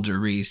 the soldier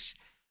Reese,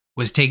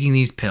 was taking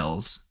these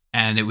pills,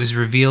 and it was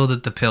revealed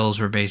that the pills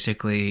were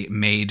basically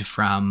made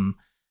from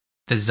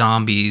the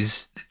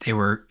zombies that they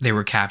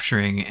were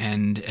capturing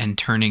and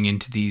turning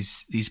into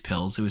these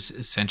pills. It was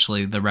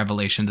essentially the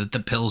revelation that the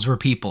pills were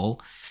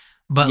people,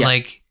 but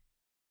like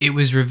it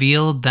was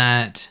revealed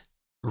that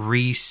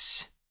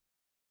Reese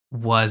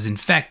was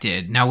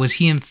infected. Now, was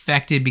he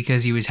infected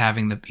because he was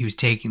taking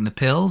the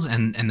pills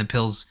and the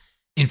pills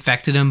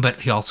infected him,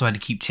 but he also had to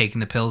keep taking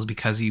the pills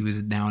because he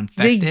was now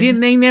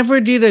infected? They never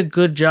did a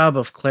good job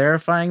of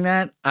clarifying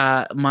that.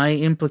 My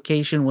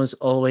implication was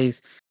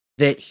always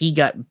that he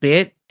got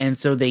bit, and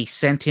so they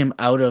sent him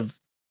out of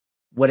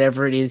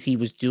whatever it is he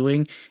was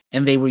doing,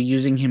 and they were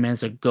using him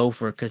as a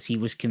gopher because he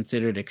was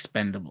considered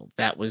expendable.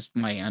 That was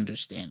my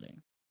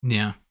understanding.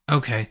 Yeah.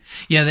 Okay.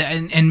 Yeah,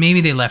 and maybe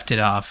they left it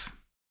off.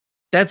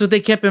 That's what they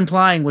kept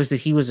implying, was that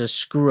he was a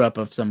screw up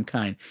of some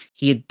kind.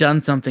 He had done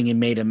something and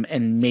made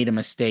a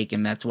mistake,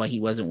 and that's why he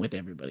wasn't with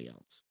everybody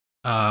else.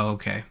 Oh,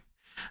 okay.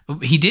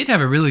 He did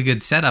have a really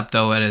good setup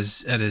though at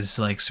his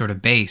like sort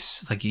of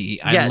base. Like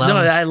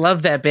I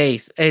love that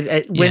base.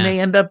 And when they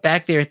end up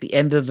back there at the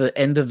end of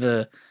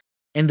the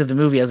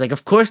movie, I was like,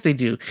 of course they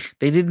do.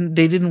 They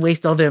didn't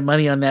waste all their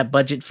money on that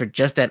budget for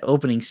just that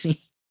opening scene.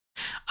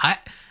 I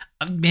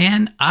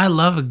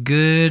love a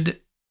good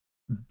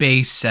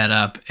base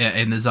setup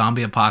in the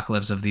zombie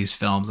apocalypse of these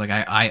films. Like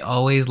I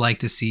always like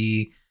to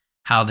see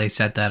how they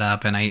set that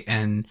up,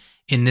 and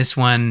in this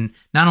one,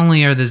 not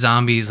only are the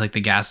zombies, like the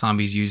gas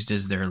zombies, used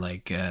as their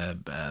like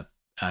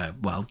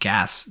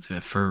gas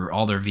for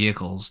all their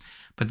vehicles,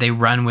 but they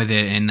run with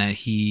it in that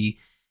he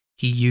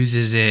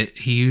uses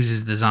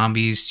the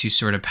zombies to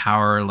sort of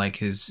power like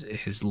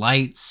his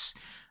lights.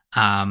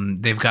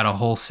 They've got a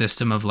whole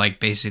system of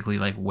like basically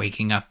like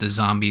waking up the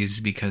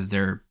zombies because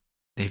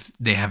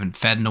they haven't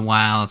fed in a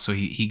while, so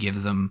he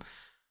gives them,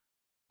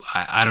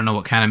 I don't know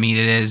what kind of meat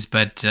it is,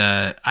 but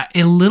a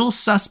little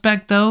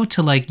suspect though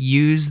to like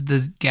use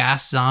the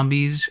gas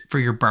zombies for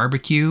your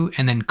barbecue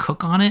and then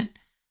cook on it.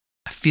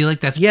 I feel like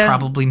that's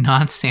probably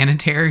not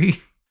sanitary.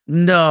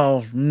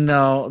 No,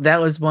 that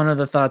was one of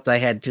the thoughts I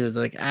had too. Is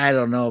like, I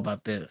don't know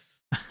about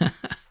this.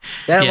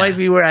 That might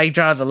be where I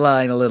draw the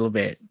line a little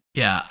bit.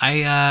 Yeah,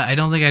 I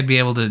don't think I'd be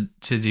able to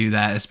do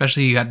that,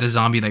 especially you got the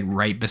zombie like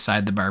right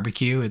beside the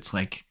barbecue. It's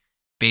like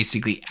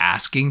basically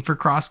asking for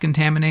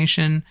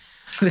cross-contamination.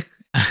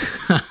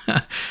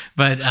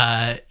 But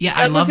I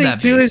love that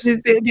too. base.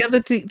 The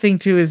other thing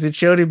too is it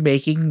showed him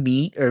making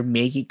meat or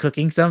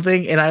cooking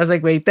something, and I was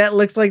like, wait, that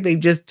looks like they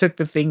just took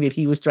the thing that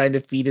he was trying to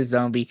feed a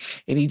zombie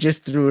and he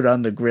just threw it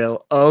on the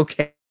grill.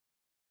 Okay.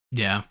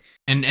 Yeah,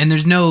 and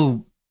there's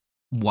no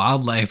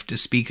wildlife to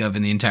speak of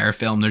in the entire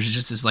film. There's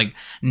just this like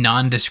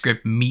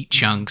nondescript meat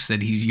chunks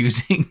that he's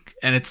using,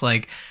 and it's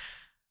like,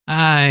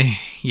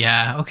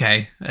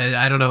 okay.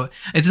 I don't know.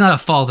 It's not a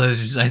fault.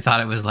 I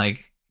thought it was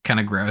like kind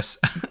of gross.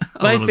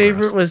 My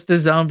favorite was the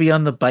zombie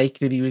on the bike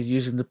that he was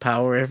using to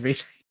power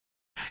everything.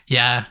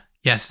 Yeah,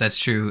 yes, that's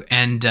true.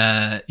 And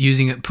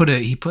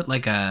he put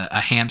like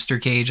a hamster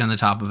cage on the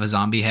top of a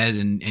zombie head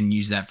and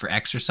used that for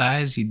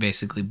exercise. He'd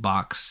basically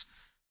box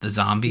the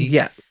zombie.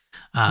 Yeah.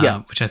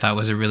 Which I thought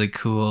was a really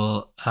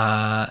cool.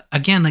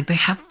 Again, like they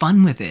have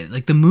fun with it.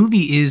 Like the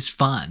movie is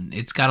fun.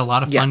 It's got a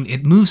lot of fun.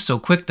 It moves so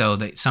quick though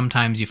that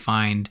sometimes you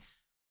find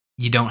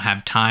you don't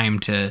have time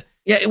to.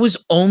 Yeah, it was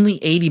only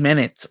 80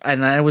 minutes,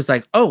 and I was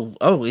like, oh,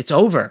 it's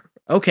over.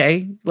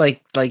 Okay,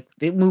 like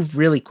it moved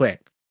really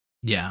quick.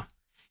 Yeah,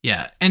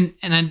 and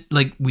then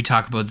like we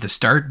talk about the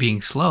start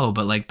being slow,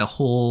 but like the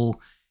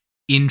whole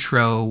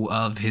intro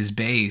of his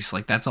base,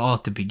 like that's all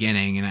at the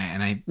beginning, and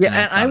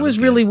I was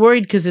really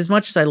worried because as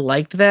much as I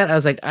liked that, I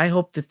was like, I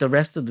hope that the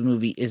rest of the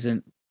movie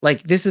isn't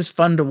like this is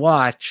fun to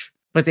watch,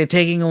 but they're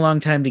taking a long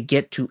time to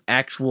get to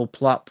actual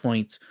plot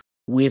points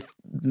with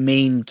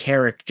main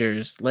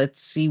characters.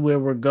 Let's see where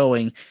we're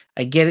going.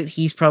 I get it,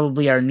 he's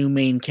probably our new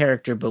main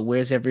character, but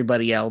where's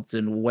everybody else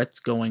and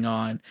what's going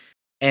on?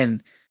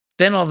 And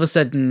then all of a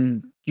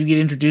sudden you get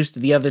introduced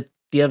to the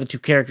other two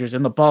characters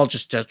and the ball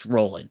just starts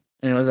rolling.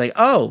 And it was like,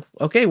 oh,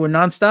 okay, we're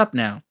nonstop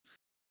now.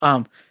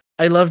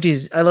 I loved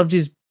his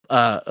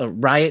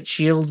riot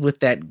shield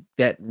with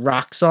that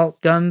rock salt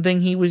gun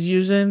thing he was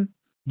using.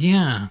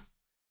 Yeah.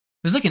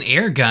 It was like an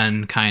air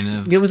gun, kind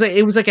of. It was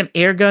like an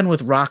air gun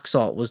with rock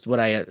salt. Was what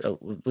I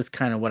was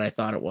kind of what I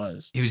thought it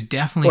was. He was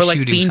definitely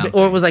shooting something,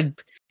 or it was like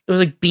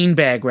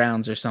beanbag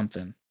rounds or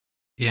something.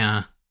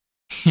 Yeah,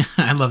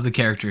 I love the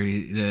character.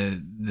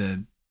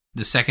 The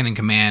second in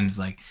command is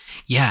like,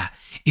 yeah,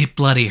 it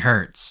bloody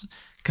hurts,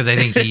 because I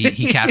think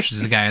he captures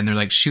the guy and they're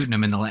like shooting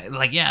him in the leg.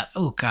 Like, yeah,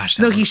 oh gosh,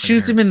 no, he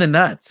shoots him in the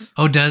nuts.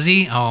 Oh, does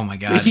he? Oh my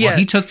god, yeah. Well,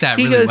 he took that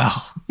really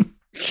well.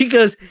 He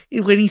goes,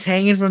 when he's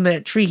hanging from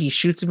that tree, he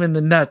shoots him in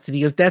the nuts, and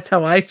he goes, "That's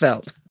how I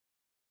felt."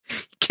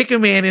 Kick a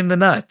man in the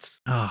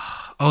nuts.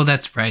 Oh,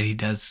 that's right. He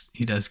does.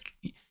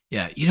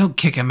 Yeah, you don't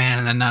kick a man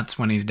in the nuts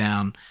when he's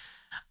down.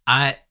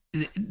 Yeah,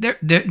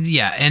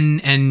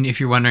 and if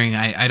you're wondering,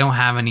 I don't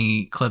have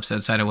any clips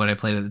outside of what I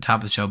played at the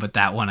top of the show, but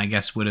that one I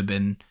guess would have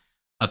been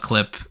a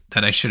clip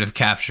that I should have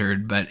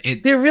captured. But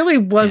there really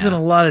wasn't a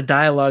lot of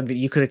dialogue that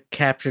you could have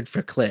captured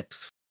for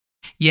clips.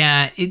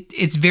 Yeah,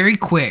 it's very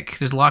quick.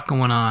 There's a lot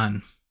going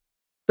on.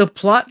 The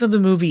plot of the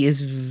movie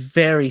is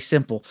very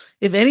simple.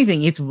 If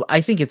anything, I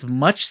think it's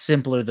much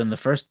simpler than the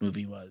first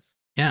movie was.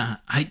 Yeah,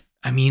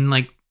 I mean,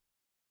 like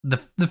the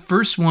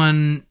first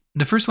one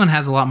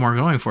has a lot more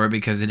going for it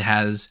because it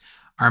has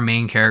our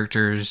main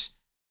characters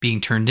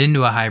being turned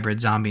into a hybrid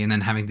zombie and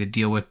then having to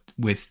deal with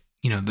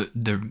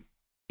the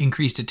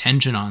increased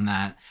attention on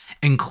that,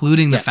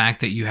 including the fact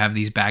that you have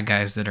these bad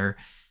guys that are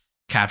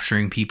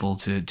capturing people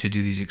to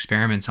do these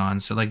experiments on.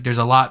 So like there's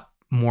a lot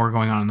more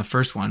going on in the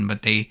first one,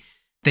 but they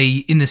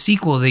in the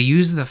sequel they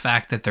use the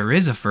fact that there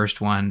is a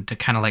first one to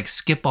kind of like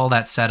skip all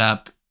that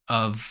setup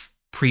of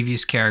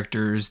previous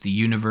characters, the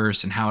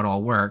universe, and how it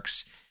all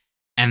works,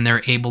 and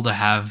they're able to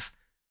have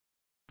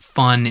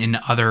fun in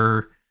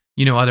other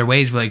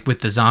ways, like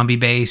with the zombie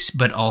base,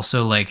 but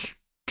also like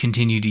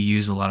continue to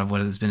use a lot of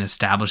what has been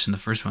established in the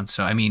first one.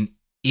 So I mean,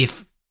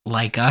 if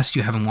like us,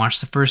 you haven't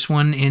watched the first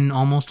one in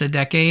almost a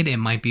decade, it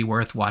might be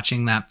worth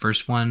watching that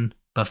first one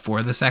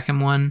before the second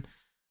one.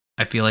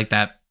 I feel like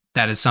that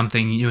is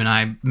something you and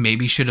I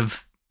maybe should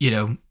have,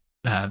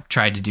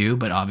 tried to do,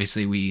 but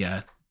obviously we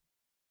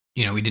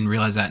didn't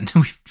realize that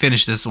until we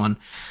finished this one.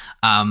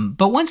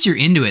 But once you're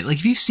into it, like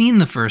if you've seen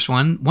the first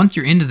one, once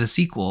you're into the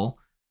sequel,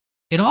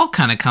 it all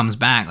kind of comes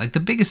back. Like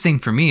the biggest thing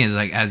for me is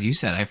like, as you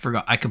said,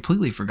 I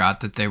completely forgot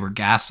that they were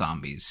gas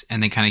zombies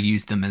and they kind of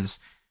used them as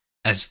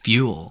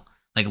fuel,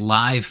 like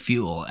live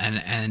fuel.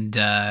 And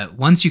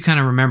once you kind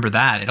of remember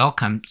that, it all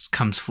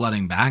comes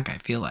flooding back, I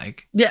feel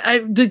like. Yeah,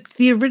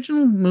 the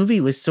original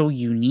movie was so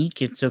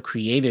unique and so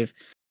creative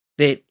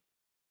that,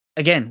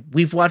 again,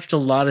 we've watched a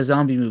lot of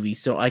zombie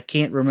movies, so I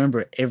can't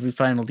remember every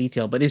final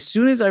detail. But as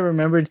soon as I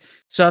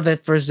saw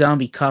that first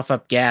zombie cough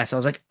up gas, I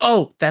was like,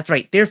 oh, that's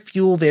right. They're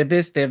fuel, they're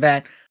this, they're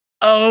that.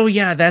 Oh,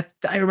 yeah,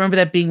 I remember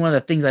that being one of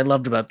the things I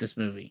loved about this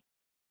movie.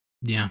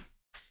 Yeah.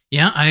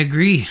 Yeah, I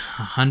agree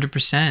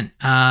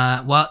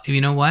 100%. Well,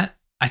 you know what?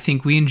 I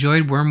think we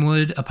enjoyed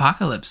Wormwood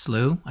Apocalypse,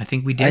 Lou. I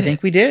think we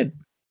did. We did.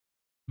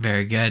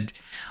 Very good.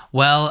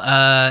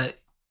 Well,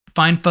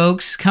 fine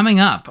folks, coming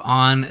up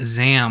on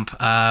ZAMP,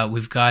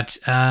 we've got,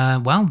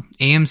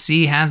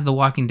 AMC has The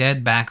Walking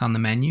Dead back on the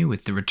menu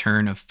with the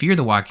return of Fear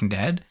the Walking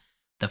Dead,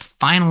 the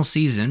final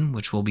season,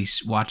 which we'll be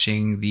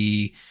watching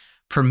the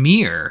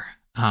premiere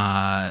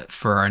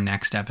for our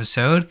next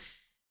episode.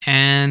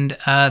 And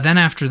then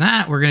after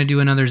that, we're going to do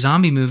another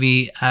zombie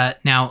movie.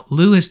 Now,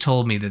 Lou has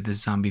told me that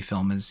this zombie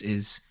film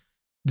is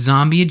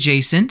zombie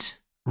adjacent,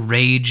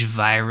 rage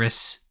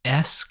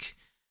virus-esque,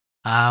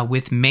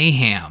 with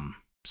mayhem.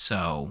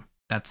 So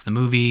that's the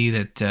movie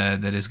that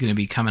is going to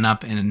be coming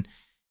up in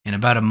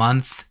about a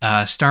month,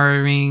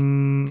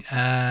 starring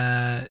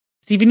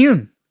Stephen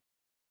Yeun.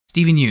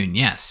 Stephen Yeun,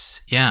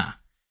 yes, yeah.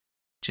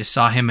 Just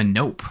saw him in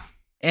Nope.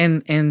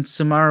 And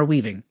Samara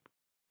Weaving,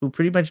 who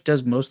pretty much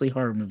does mostly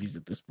horror movies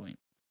at this point.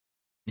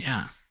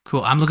 Yeah,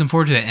 cool. I'm looking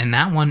forward to it, and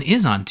that one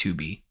is on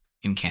Tubi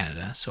in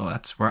Canada, so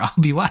that's where I'll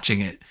be watching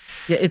it.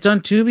 Yeah, it's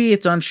on Tubi,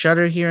 it's on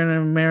Shudder here in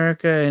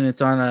America, and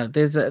it's on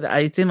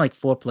it's in like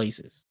 4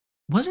 places.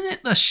 Wasn't it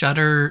a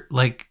Shudder,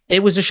 like...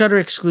 It was a Shudder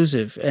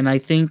exclusive, and I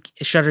think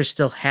Shudder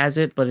still has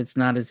it, but it's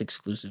not as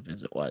exclusive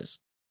as it was.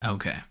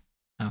 Okay.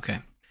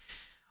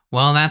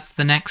 Well, that's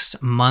the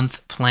next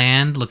month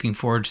planned. Looking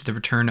forward to the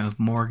return of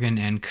Morgan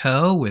and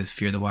Co. with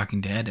Fear the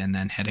Walking Dead, and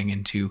then heading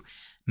into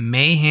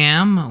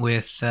Mayhem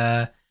with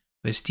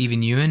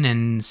Stephen Yeun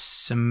and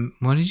Samara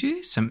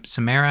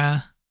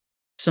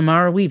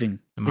Weaving.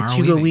 It's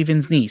Hugo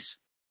Weaving's niece.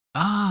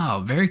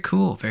 Oh, very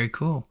cool. Very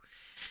cool.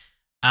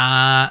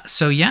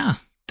 So yeah,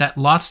 that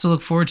lots to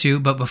look forward to.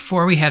 But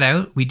before we head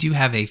out, we do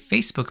have a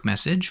Facebook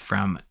message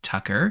from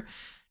Tucker.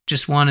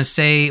 Just want to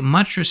say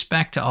much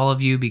respect to all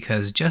of you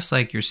because just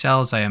like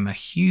yourselves, I am a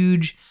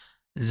huge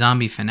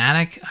zombie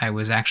fanatic. I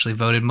was actually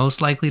voted most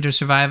likely to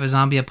survive a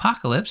zombie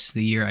apocalypse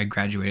the year I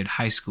graduated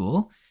high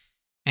school.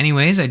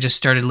 Anyways, I just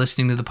started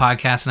listening to the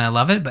podcast and I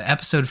love it. But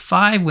episode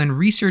 5, when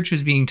research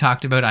was being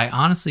talked about, I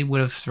honestly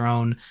would have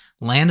thrown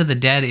Land of the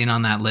Dead in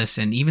on that list.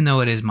 And even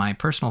though it is my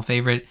personal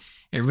favorite,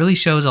 it really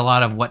shows a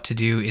lot of what to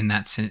do in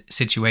that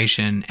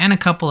situation and a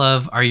couple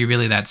of are you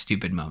really that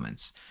stupid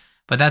moments.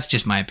 But that's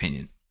just my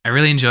opinion. I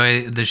really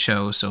enjoy the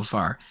show so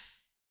far.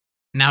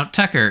 Now,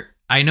 Tucker,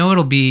 I know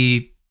it'll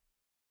be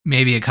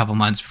maybe a couple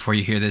months before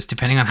you hear this,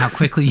 depending on how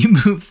quickly you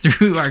move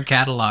through our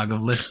catalog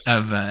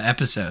of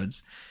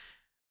episodes.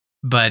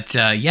 But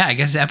yeah, I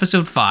guess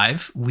episode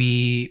 5,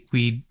 we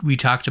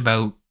talked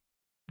about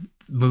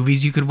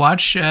movies you could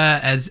watch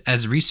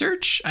as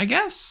research, I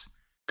guess.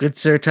 Good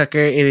sir, Tucker.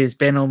 It has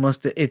been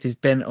almost a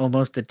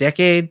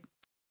decade.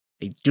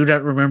 I do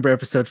not remember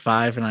episode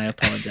 5, and I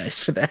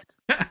apologize for that.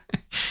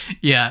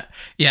 Yeah,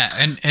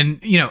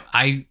 and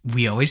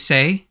we always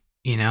say,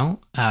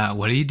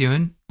 what are you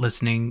doing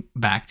listening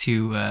back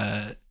to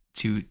the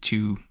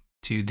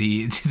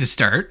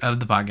start of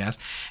the podcast?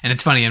 And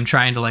it's funny, I'm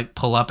trying to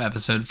pull up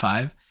episode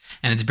 5,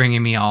 and it's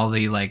bringing me all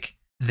the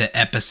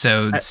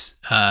episodes.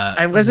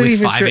 I wasn't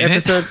even sure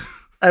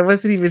I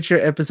wasn't even sure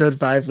episode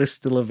 5 was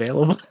still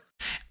available.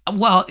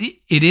 Well,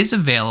 it is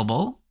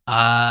available.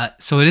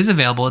 So it is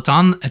available. It's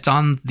on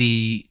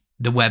the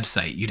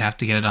website. You'd have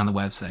to get it on the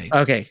website.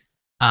 Okay.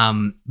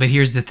 But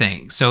here's the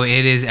thing. So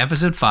it is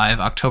episode 5,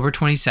 October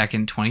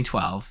 22nd,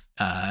 2012.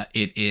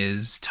 It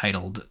is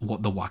titled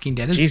 "The Walking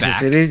Dead is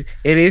Back." It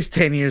is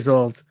 10 years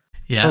old.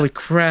 Yeah. Holy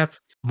crap.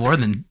 More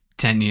than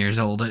 10 years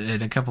old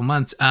in a couple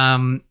months.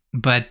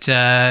 But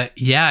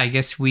I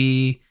guess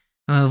we.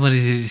 What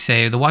did he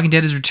say? The Walking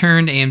Dead has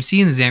returned. AMC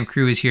and the ZAMP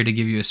crew is here to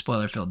give you a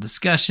spoiler-filled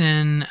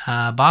discussion.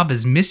 Bob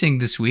is missing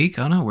this week.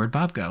 Oh no, where'd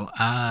Bob go?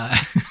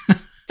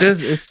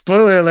 Just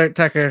spoiler alert,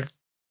 Tucker.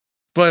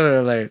 Spoiler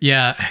alert.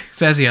 Yeah,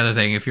 so that's the other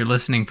thing. If you're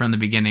listening from the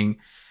beginning,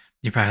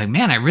 you're probably like,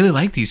 man, I really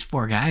like these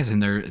 4 guys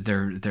and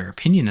their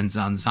opinions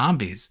on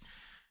zombies.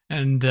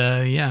 And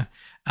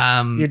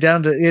you're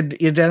down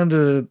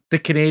to the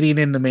Canadian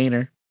and the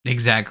Mainer.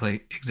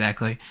 Exactly.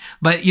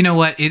 But you know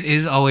what? It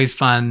is always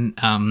fun.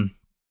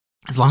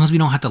 As long as we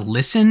don't have to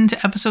listen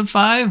to episode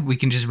 5, we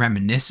can just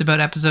reminisce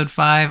about episode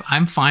 5.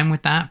 I'm fine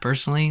with that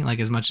personally.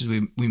 As much as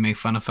we make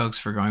fun of folks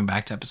for going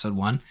back to episode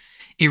 1,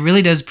 it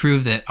really does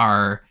prove that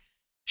our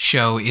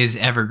show is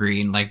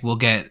evergreen. We'll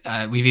get,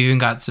 we've even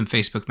got some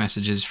Facebook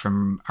messages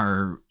from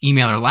our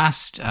emailer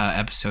last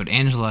episode,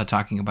 Angela,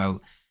 talking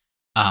about,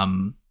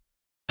 I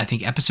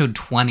think episode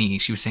 20.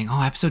 She was saying,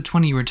 episode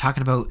 20, you were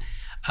talking about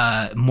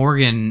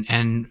Morgan,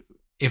 and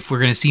if we're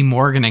going to see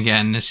Morgan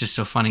again, it's just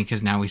so funny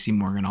because now we see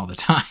Morgan all the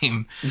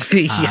time.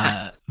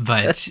 Yeah.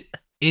 But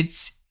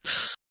it's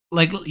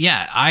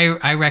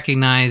I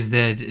recognize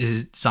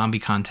that zombie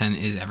content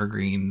is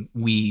evergreen.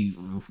 We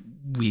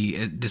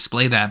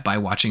display that by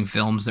watching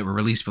films that were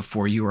released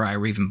before you or I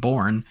were even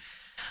born.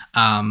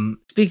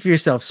 Speak for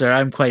yourself, sir.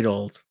 I'm quite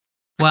old.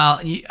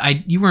 Well,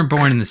 you weren't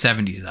born in the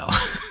 70s though.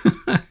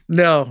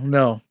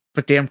 No,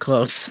 but damn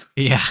close.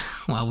 Yeah.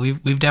 Well,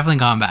 we've definitely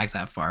gone back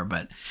that far,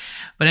 but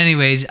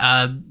anyways,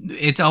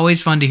 it's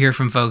always fun to hear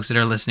from folks that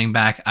are listening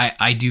back.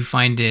 I do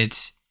find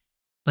it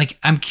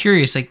I'm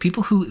curious,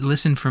 people who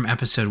listen from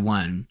episode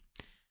 1.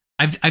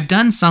 I've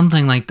done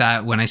something like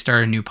that when I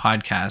start a new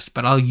podcast,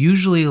 but I'll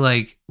usually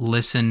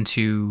listen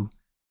to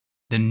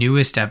the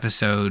newest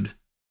episode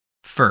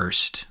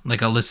first.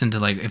 I'll listen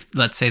to if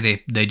let's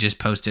say they just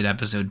posted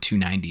episode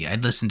 290,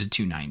 I'd listen to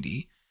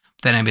 290.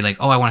 Then I'd be like,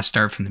 I want to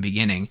start from the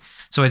beginning.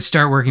 So I'd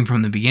start working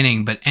from the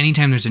beginning, but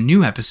anytime there's a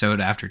new episode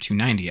after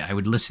 290, I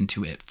would listen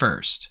to it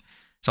first.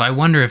 So I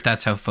wonder if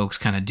that's how folks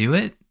kind of do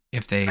it.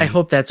 I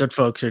hope that's what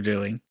folks are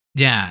doing.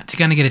 Yeah, to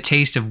kind of get a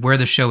taste of where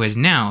the show is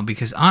now,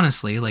 because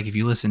honestly, if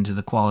you listen to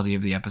the quality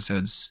of the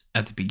episodes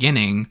at the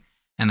beginning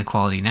and the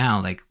quality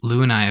now,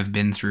 Lou and I have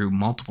been through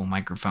multiple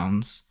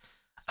microphones.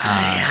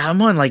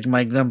 I'm on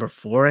mic number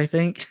 4, I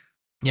think.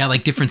 Yeah,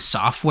 different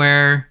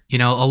software, a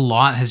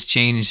lot has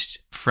changed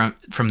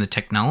from the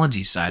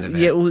technology side of it.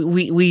 Yeah,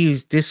 we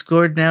use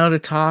Discord now to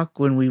talk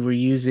when we were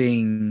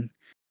using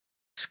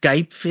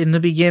Skype in the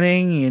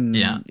beginning. And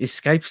is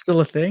Skype still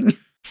a thing?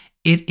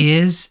 It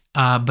is,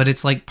 but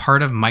it's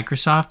part of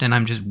Microsoft, and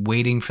I'm just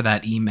waiting for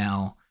that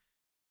email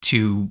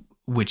to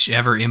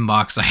whichever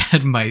inbox I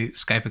had my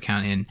Skype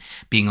account in,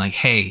 being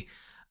hey,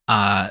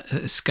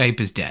 Skype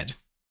is dead.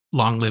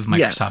 Long live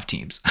Microsoft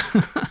Teams.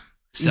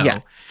 So yeah.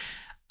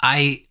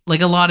 I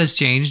a lot has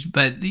changed,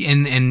 but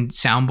in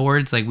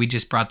soundboards, we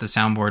just brought the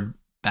soundboard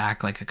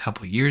back a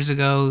couple years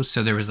ago.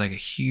 So there was a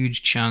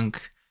huge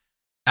chunk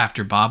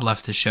after Bob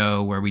left the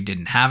show where we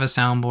didn't have a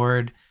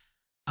soundboard.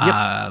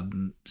 Yep.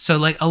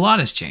 So a lot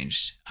has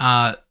changed,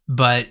 but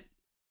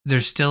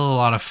there's still a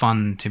lot of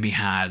fun to be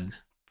had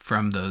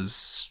from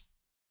those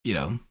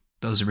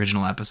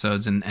original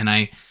episodes. And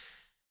I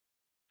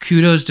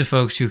kudos to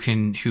folks who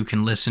can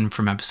listen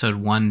from episode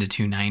 1 to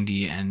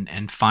 290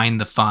 and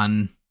find the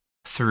fun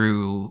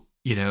through,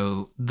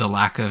 the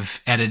lack of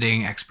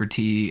editing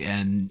expertise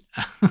and,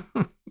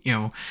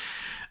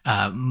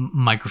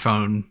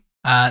 microphone.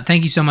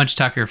 Thank you so much,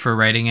 Tucker, for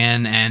writing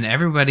in, and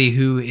everybody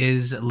who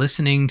is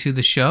listening to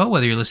the show,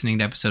 whether you're listening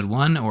to episode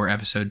 1 or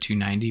episode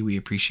 290, we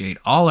appreciate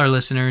all our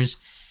listeners.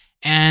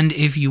 And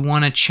if you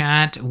want to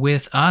chat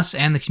with us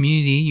and the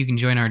community, you can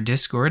join our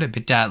Discord at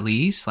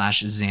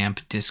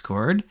bit.ly/ZAMP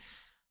Discord.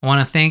 I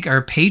want to thank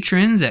our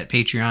patrons at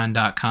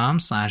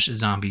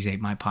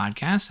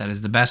patreon.com/zombies8mypodcast. That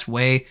is the best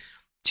way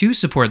to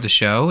support the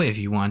show. If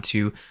you want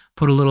to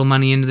put a little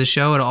money into the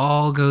show, it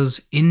all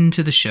goes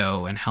into the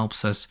show and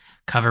helps us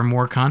cover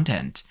more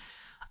content.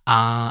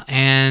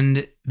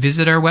 And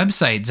visit our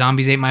website,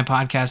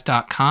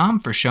 zombies8mypodcast.com,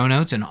 for show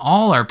notes and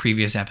all our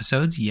previous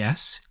episodes.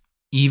 Yes,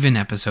 even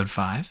episode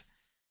 5.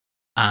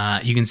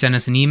 You can send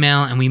us an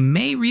email and we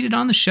may read it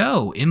on the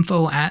show,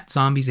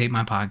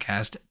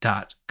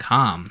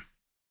 info@zombies8mypodcast.com.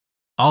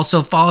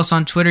 Also, follow us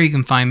on Twitter. You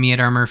can find me at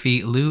R.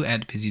 Murphy, Lou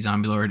at Busy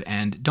Zombie Lord,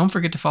 and don't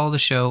forget to follow the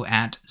show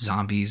at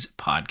Zombies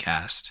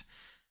Podcast.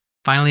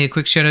 Finally, a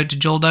quick shout out to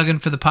Joel Duggan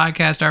for the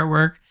podcast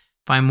artwork.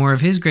 Find more of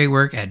his great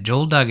work at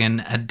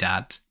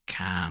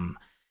joelduggan.com.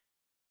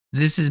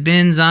 This has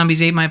been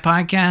Zombies Ate My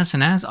Podcast,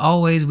 and as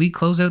always, we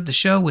close out the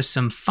show with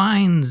some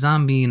fine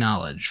zombie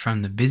knowledge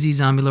from the Busy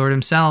Zombie Lord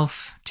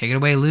himself. Take it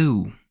away,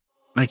 Lou.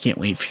 I can't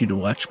wait for you to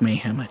watch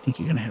Mayhem. I think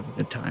you're going to have a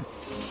good time.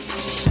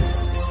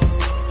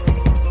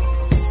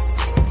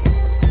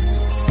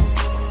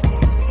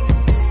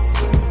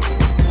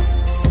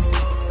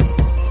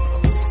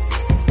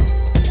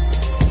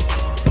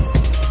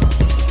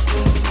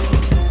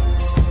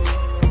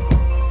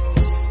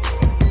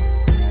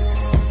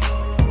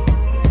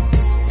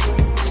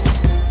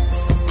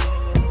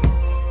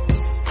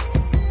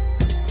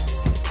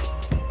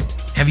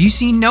 Have you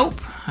seen Nope?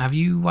 Have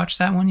you watched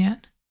that one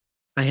yet?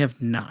 I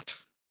have not.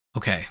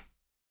 Okay.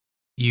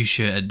 You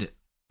should.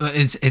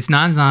 It's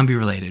non-zombie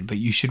related, but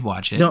you should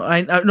watch it. No,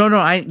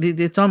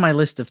 it's on my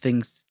list of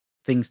things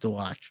to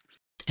watch.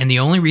 And the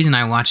only reason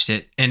I watched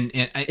it, and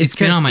it's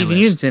been on my Steven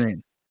list. Yeun's in it.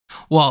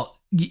 Well,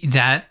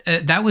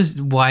 that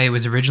was why it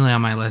was originally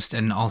on my list,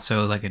 and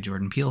also like a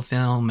Jordan Peele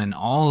film, and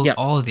all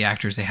of the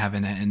actors they have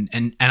in it,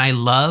 and I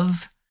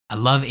love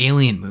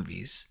alien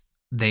movies.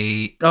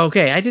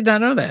 Okay, I did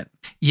not know that.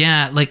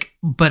 Yeah,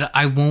 but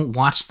I won't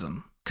watch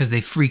them because they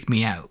freak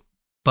me out.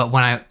 But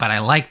I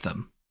like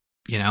them.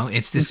 You know,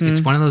 it's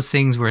one of those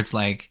things where it's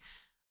like,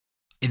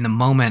 in the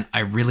moment, I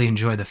really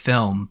enjoy the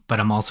film, but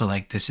I'm also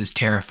like, this is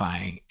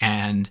terrifying.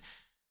 And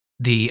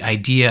the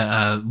idea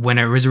of when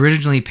it was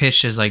originally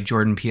pitched as like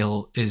Jordan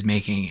Peele is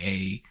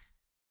making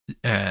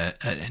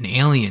an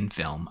alien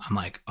film, I'm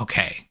like,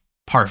 okay,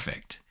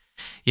 perfect.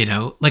 You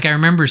know, like I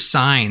remember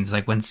Signs,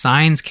 like when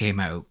Signs came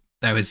out,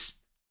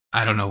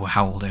 I don't know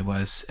how old I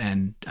was,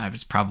 and I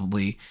was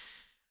probably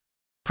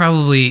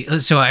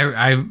so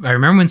I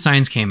remember when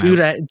Signs came out.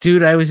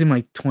 I was in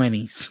my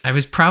 20s. I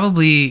was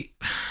probably,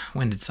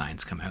 when did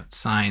Signs come out?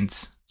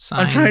 Signs.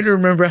 I'm trying to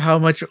remember how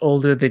much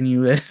older than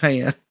you I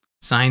am.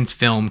 Signs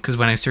film, because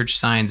when I searched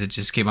Signs, it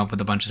just came up with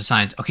a bunch of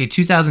signs. Okay,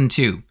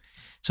 2002.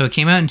 So it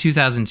came out in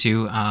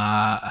 2002.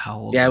 How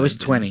old? Yeah, I was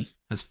 20. I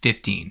was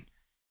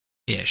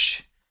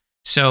 15-ish.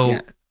 So,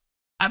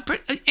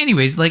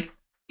 anyways, like,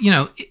 you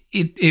know,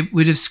 it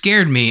would have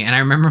scared me. And I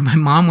remember my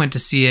mom went to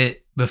see it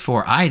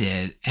before I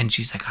did, and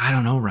she's like, I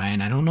don't know,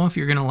 Ryan. I don't know if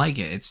you're gonna like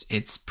it.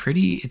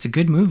 It's a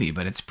good movie,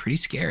 but it's pretty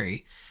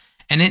scary.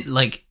 And it,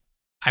 like,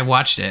 I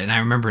watched it, and I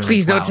remember,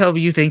 please don't tell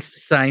me you think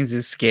Signs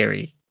is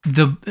scary.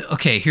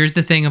 Okay, here's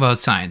the thing about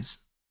Signs.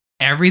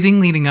 Everything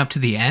leading up to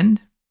the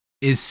end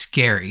is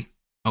scary,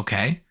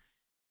 okay?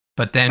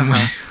 But then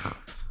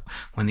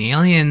when the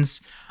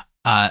aliens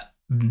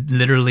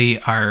literally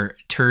are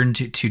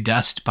turned to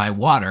dust by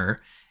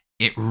water,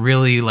 it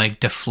really like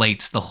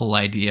deflates the whole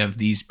idea of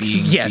these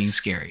being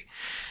scary,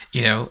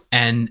 you know?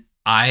 And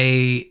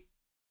I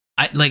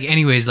like,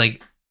 anyways,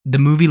 like the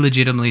movie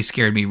legitimately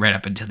scared me right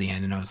up until the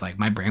end. And I was like,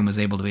 my brain was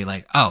able to be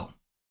like, oh,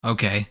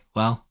 okay,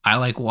 well, I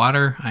like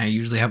water. I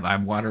usually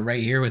have water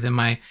right here within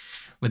my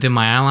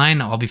eye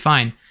line. I'll be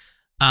fine.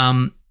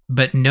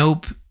 But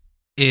Nope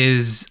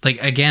is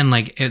like, again,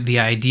 like the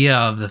idea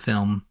of the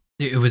film,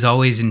 it was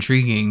always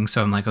intriguing.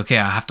 So I'm like, okay,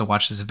 I'll have to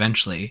watch this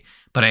eventually.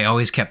 But I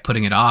always kept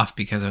putting it off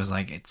because I was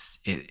like,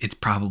 it's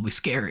probably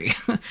scary.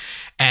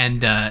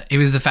 And it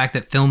was the fact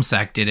that Film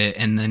Sack did it.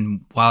 And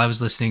then while I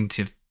was listening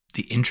to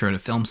the intro to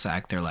Film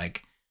Sack, they're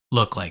like,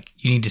 look, like,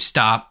 you need to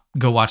stop,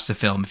 go watch the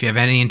film. If you have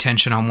any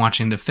intention on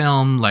watching the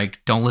film, like,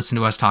 don't listen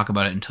to us talk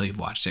about it until you've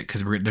watched it,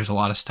 because there's a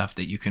lot of stuff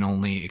that you can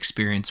only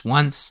experience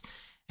once,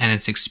 and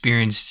to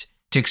experience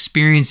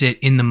it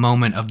in the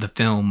moment of the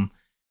film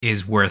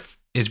is worth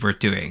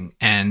doing.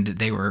 And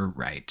they were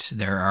right.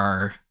 There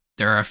are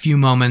a few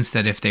moments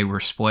that if they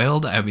were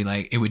spoiled, I'd be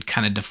like, it would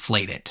kind of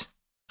deflate it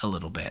a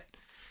little bit.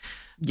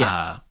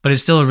 Yeah, but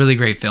it's still a really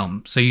great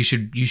film, so you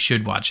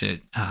should watch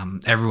it.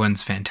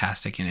 Everyone's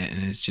fantastic in it,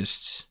 and it's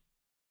just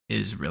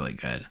is really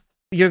good.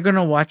 You're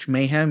gonna watch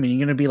Mayhem, and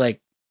you're gonna be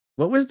like,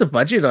 "What was the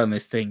budget on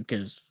this thing?"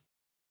 Because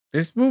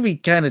this movie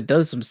kind of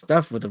does some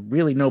stuff with a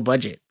really no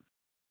budget.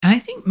 And I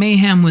think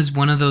Mayhem was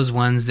one of those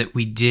ones that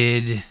we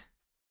did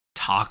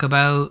talk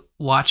about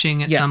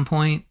watching at some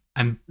point.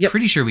 I'm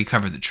pretty sure we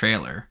covered the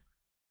trailer.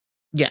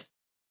 Yeah,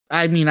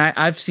 I mean,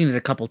 I've seen it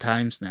a couple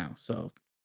times now, so